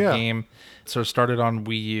Remix is a game sort of started on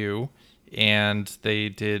Wii U. And they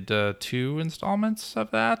did 2 installments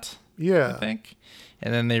of that, I think.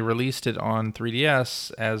 And then they released it on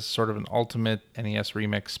 3DS as sort of an Ultimate NES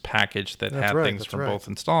Remix package that had things from both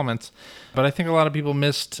installments. But I think a lot of people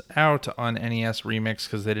missed out on NES Remix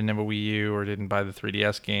because they didn't have a Wii U or didn't buy the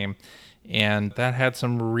 3DS game. And that had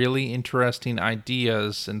some really interesting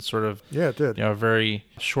ideas and sort of, Yeah, it did. Very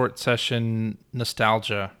short session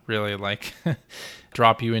nostalgia, really, like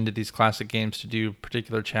drop you into these classic games to do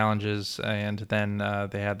particular challenges. And then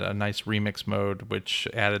they had a nice remix mode, which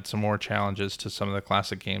added some more challenges to some of the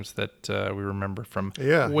classic games that we remember from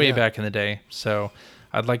way back in the day. So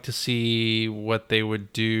I'd like to see what they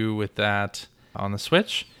would do with that on the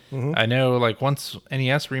Switch. Mm-hmm. I know, like, once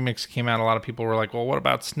NES Remix came out, a lot of people were like, well, what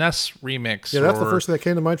about SNES Remix? Yeah, that's the first thing that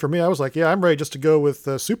came to mind for me. I was like, yeah, I'm ready just to go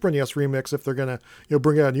with Super NES Remix if they're going to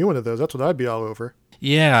bring out a new one of those. That's what I'd be all over.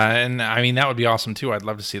 Yeah, and I mean, that would be awesome, too. I'd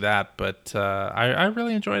love to see that. But I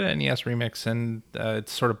really enjoyed NES Remix, and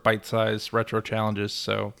it's sort of bite-sized retro challenges,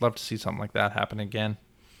 so love to see something like that happen again.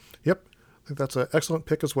 Yep, I think that's an excellent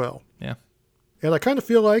pick as well. Yeah. And I kind of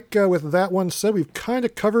feel like, with that one said, we've kind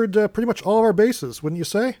of covered pretty much all of our bases, wouldn't you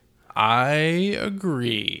say? I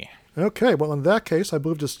agree. Okay, well, in that case, I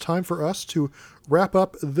believe it's time for us to wrap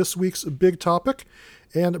up this week's big topic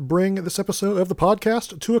and bring this episode of the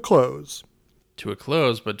podcast to a close. To a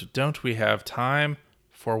close, but don't we have time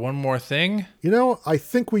for one more thing? I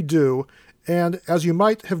think we do. And as you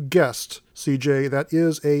might have guessed, CJ, that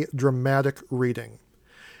is a dramatic reading.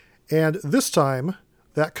 And this time,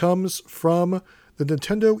 that comes from the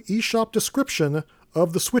Nintendo eShop description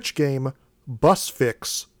of the Switch game Bus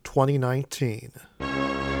Fix 2019.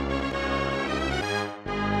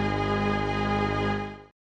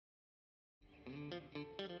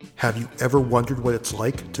 Have you ever wondered what it's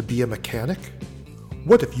like to be a mechanic?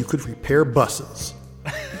 What if you could repair buses?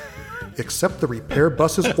 Except the repair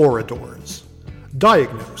buses Oradors.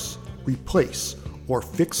 Diagnose, replace, or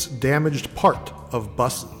fix damaged part of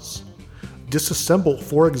buses. Disassemble,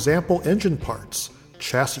 for example, engine parts,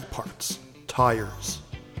 chassis parts, tires.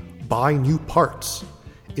 Buy new parts.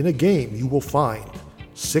 In a game, you will find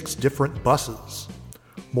 6 different buses,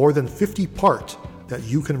 more than 50 parts that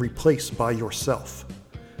you can replace by yourself,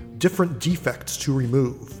 different defects to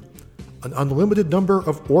remove, an unlimited number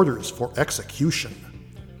of orders for execution,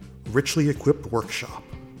 richly equipped workshop.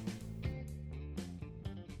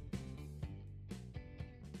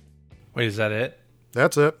 Wait, is that it?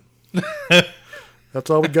 That's it. That's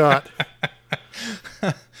all we got.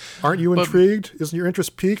 Aren't you intrigued? Isn't your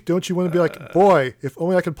interest piqued? Don't you want to be like, boy, if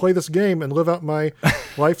only I could play this game and live out my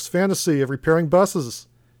life's fantasy of repairing buses?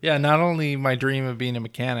 Yeah, not only my dream of being a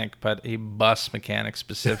mechanic, but a bus mechanic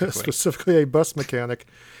specifically. Specifically a bus mechanic.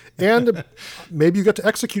 And maybe you get to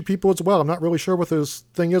execute people as well. I'm not really sure what this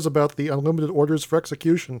thing is about the unlimited orders for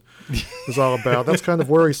execution is all about. That's kind of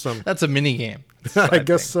worrisome. That's a mini game. I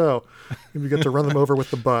guess so. Maybe you get to run them over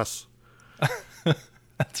with the bus.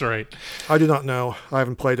 That's right. I do not know. I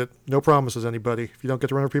haven't played it. No promises, anybody. If you don't get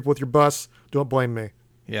to run over people with your bus, don't blame me.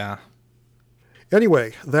 Yeah.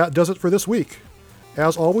 Anyway, that does it for this week.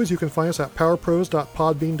 As always, you can find us at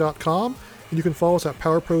powerpros.podbean.com, and you can follow us at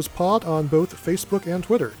PowerProsPod on both Facebook and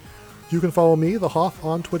Twitter. You can follow me, The Hoff,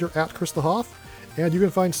 on Twitter at Chris the Hoff, and you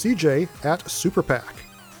can find CJ at SuperPack.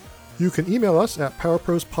 You can email us at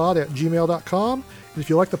powerprospod@gmail.com, and if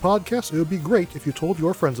you like the podcast, it would be great if you told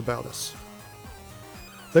your friends about us.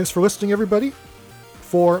 Thanks for listening, everybody.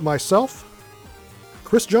 For myself,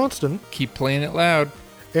 Chris Johnston. Keep playing it loud.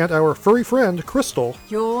 And our furry friend, Crystal.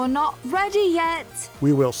 You're not ready yet.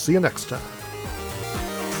 We will see you next time.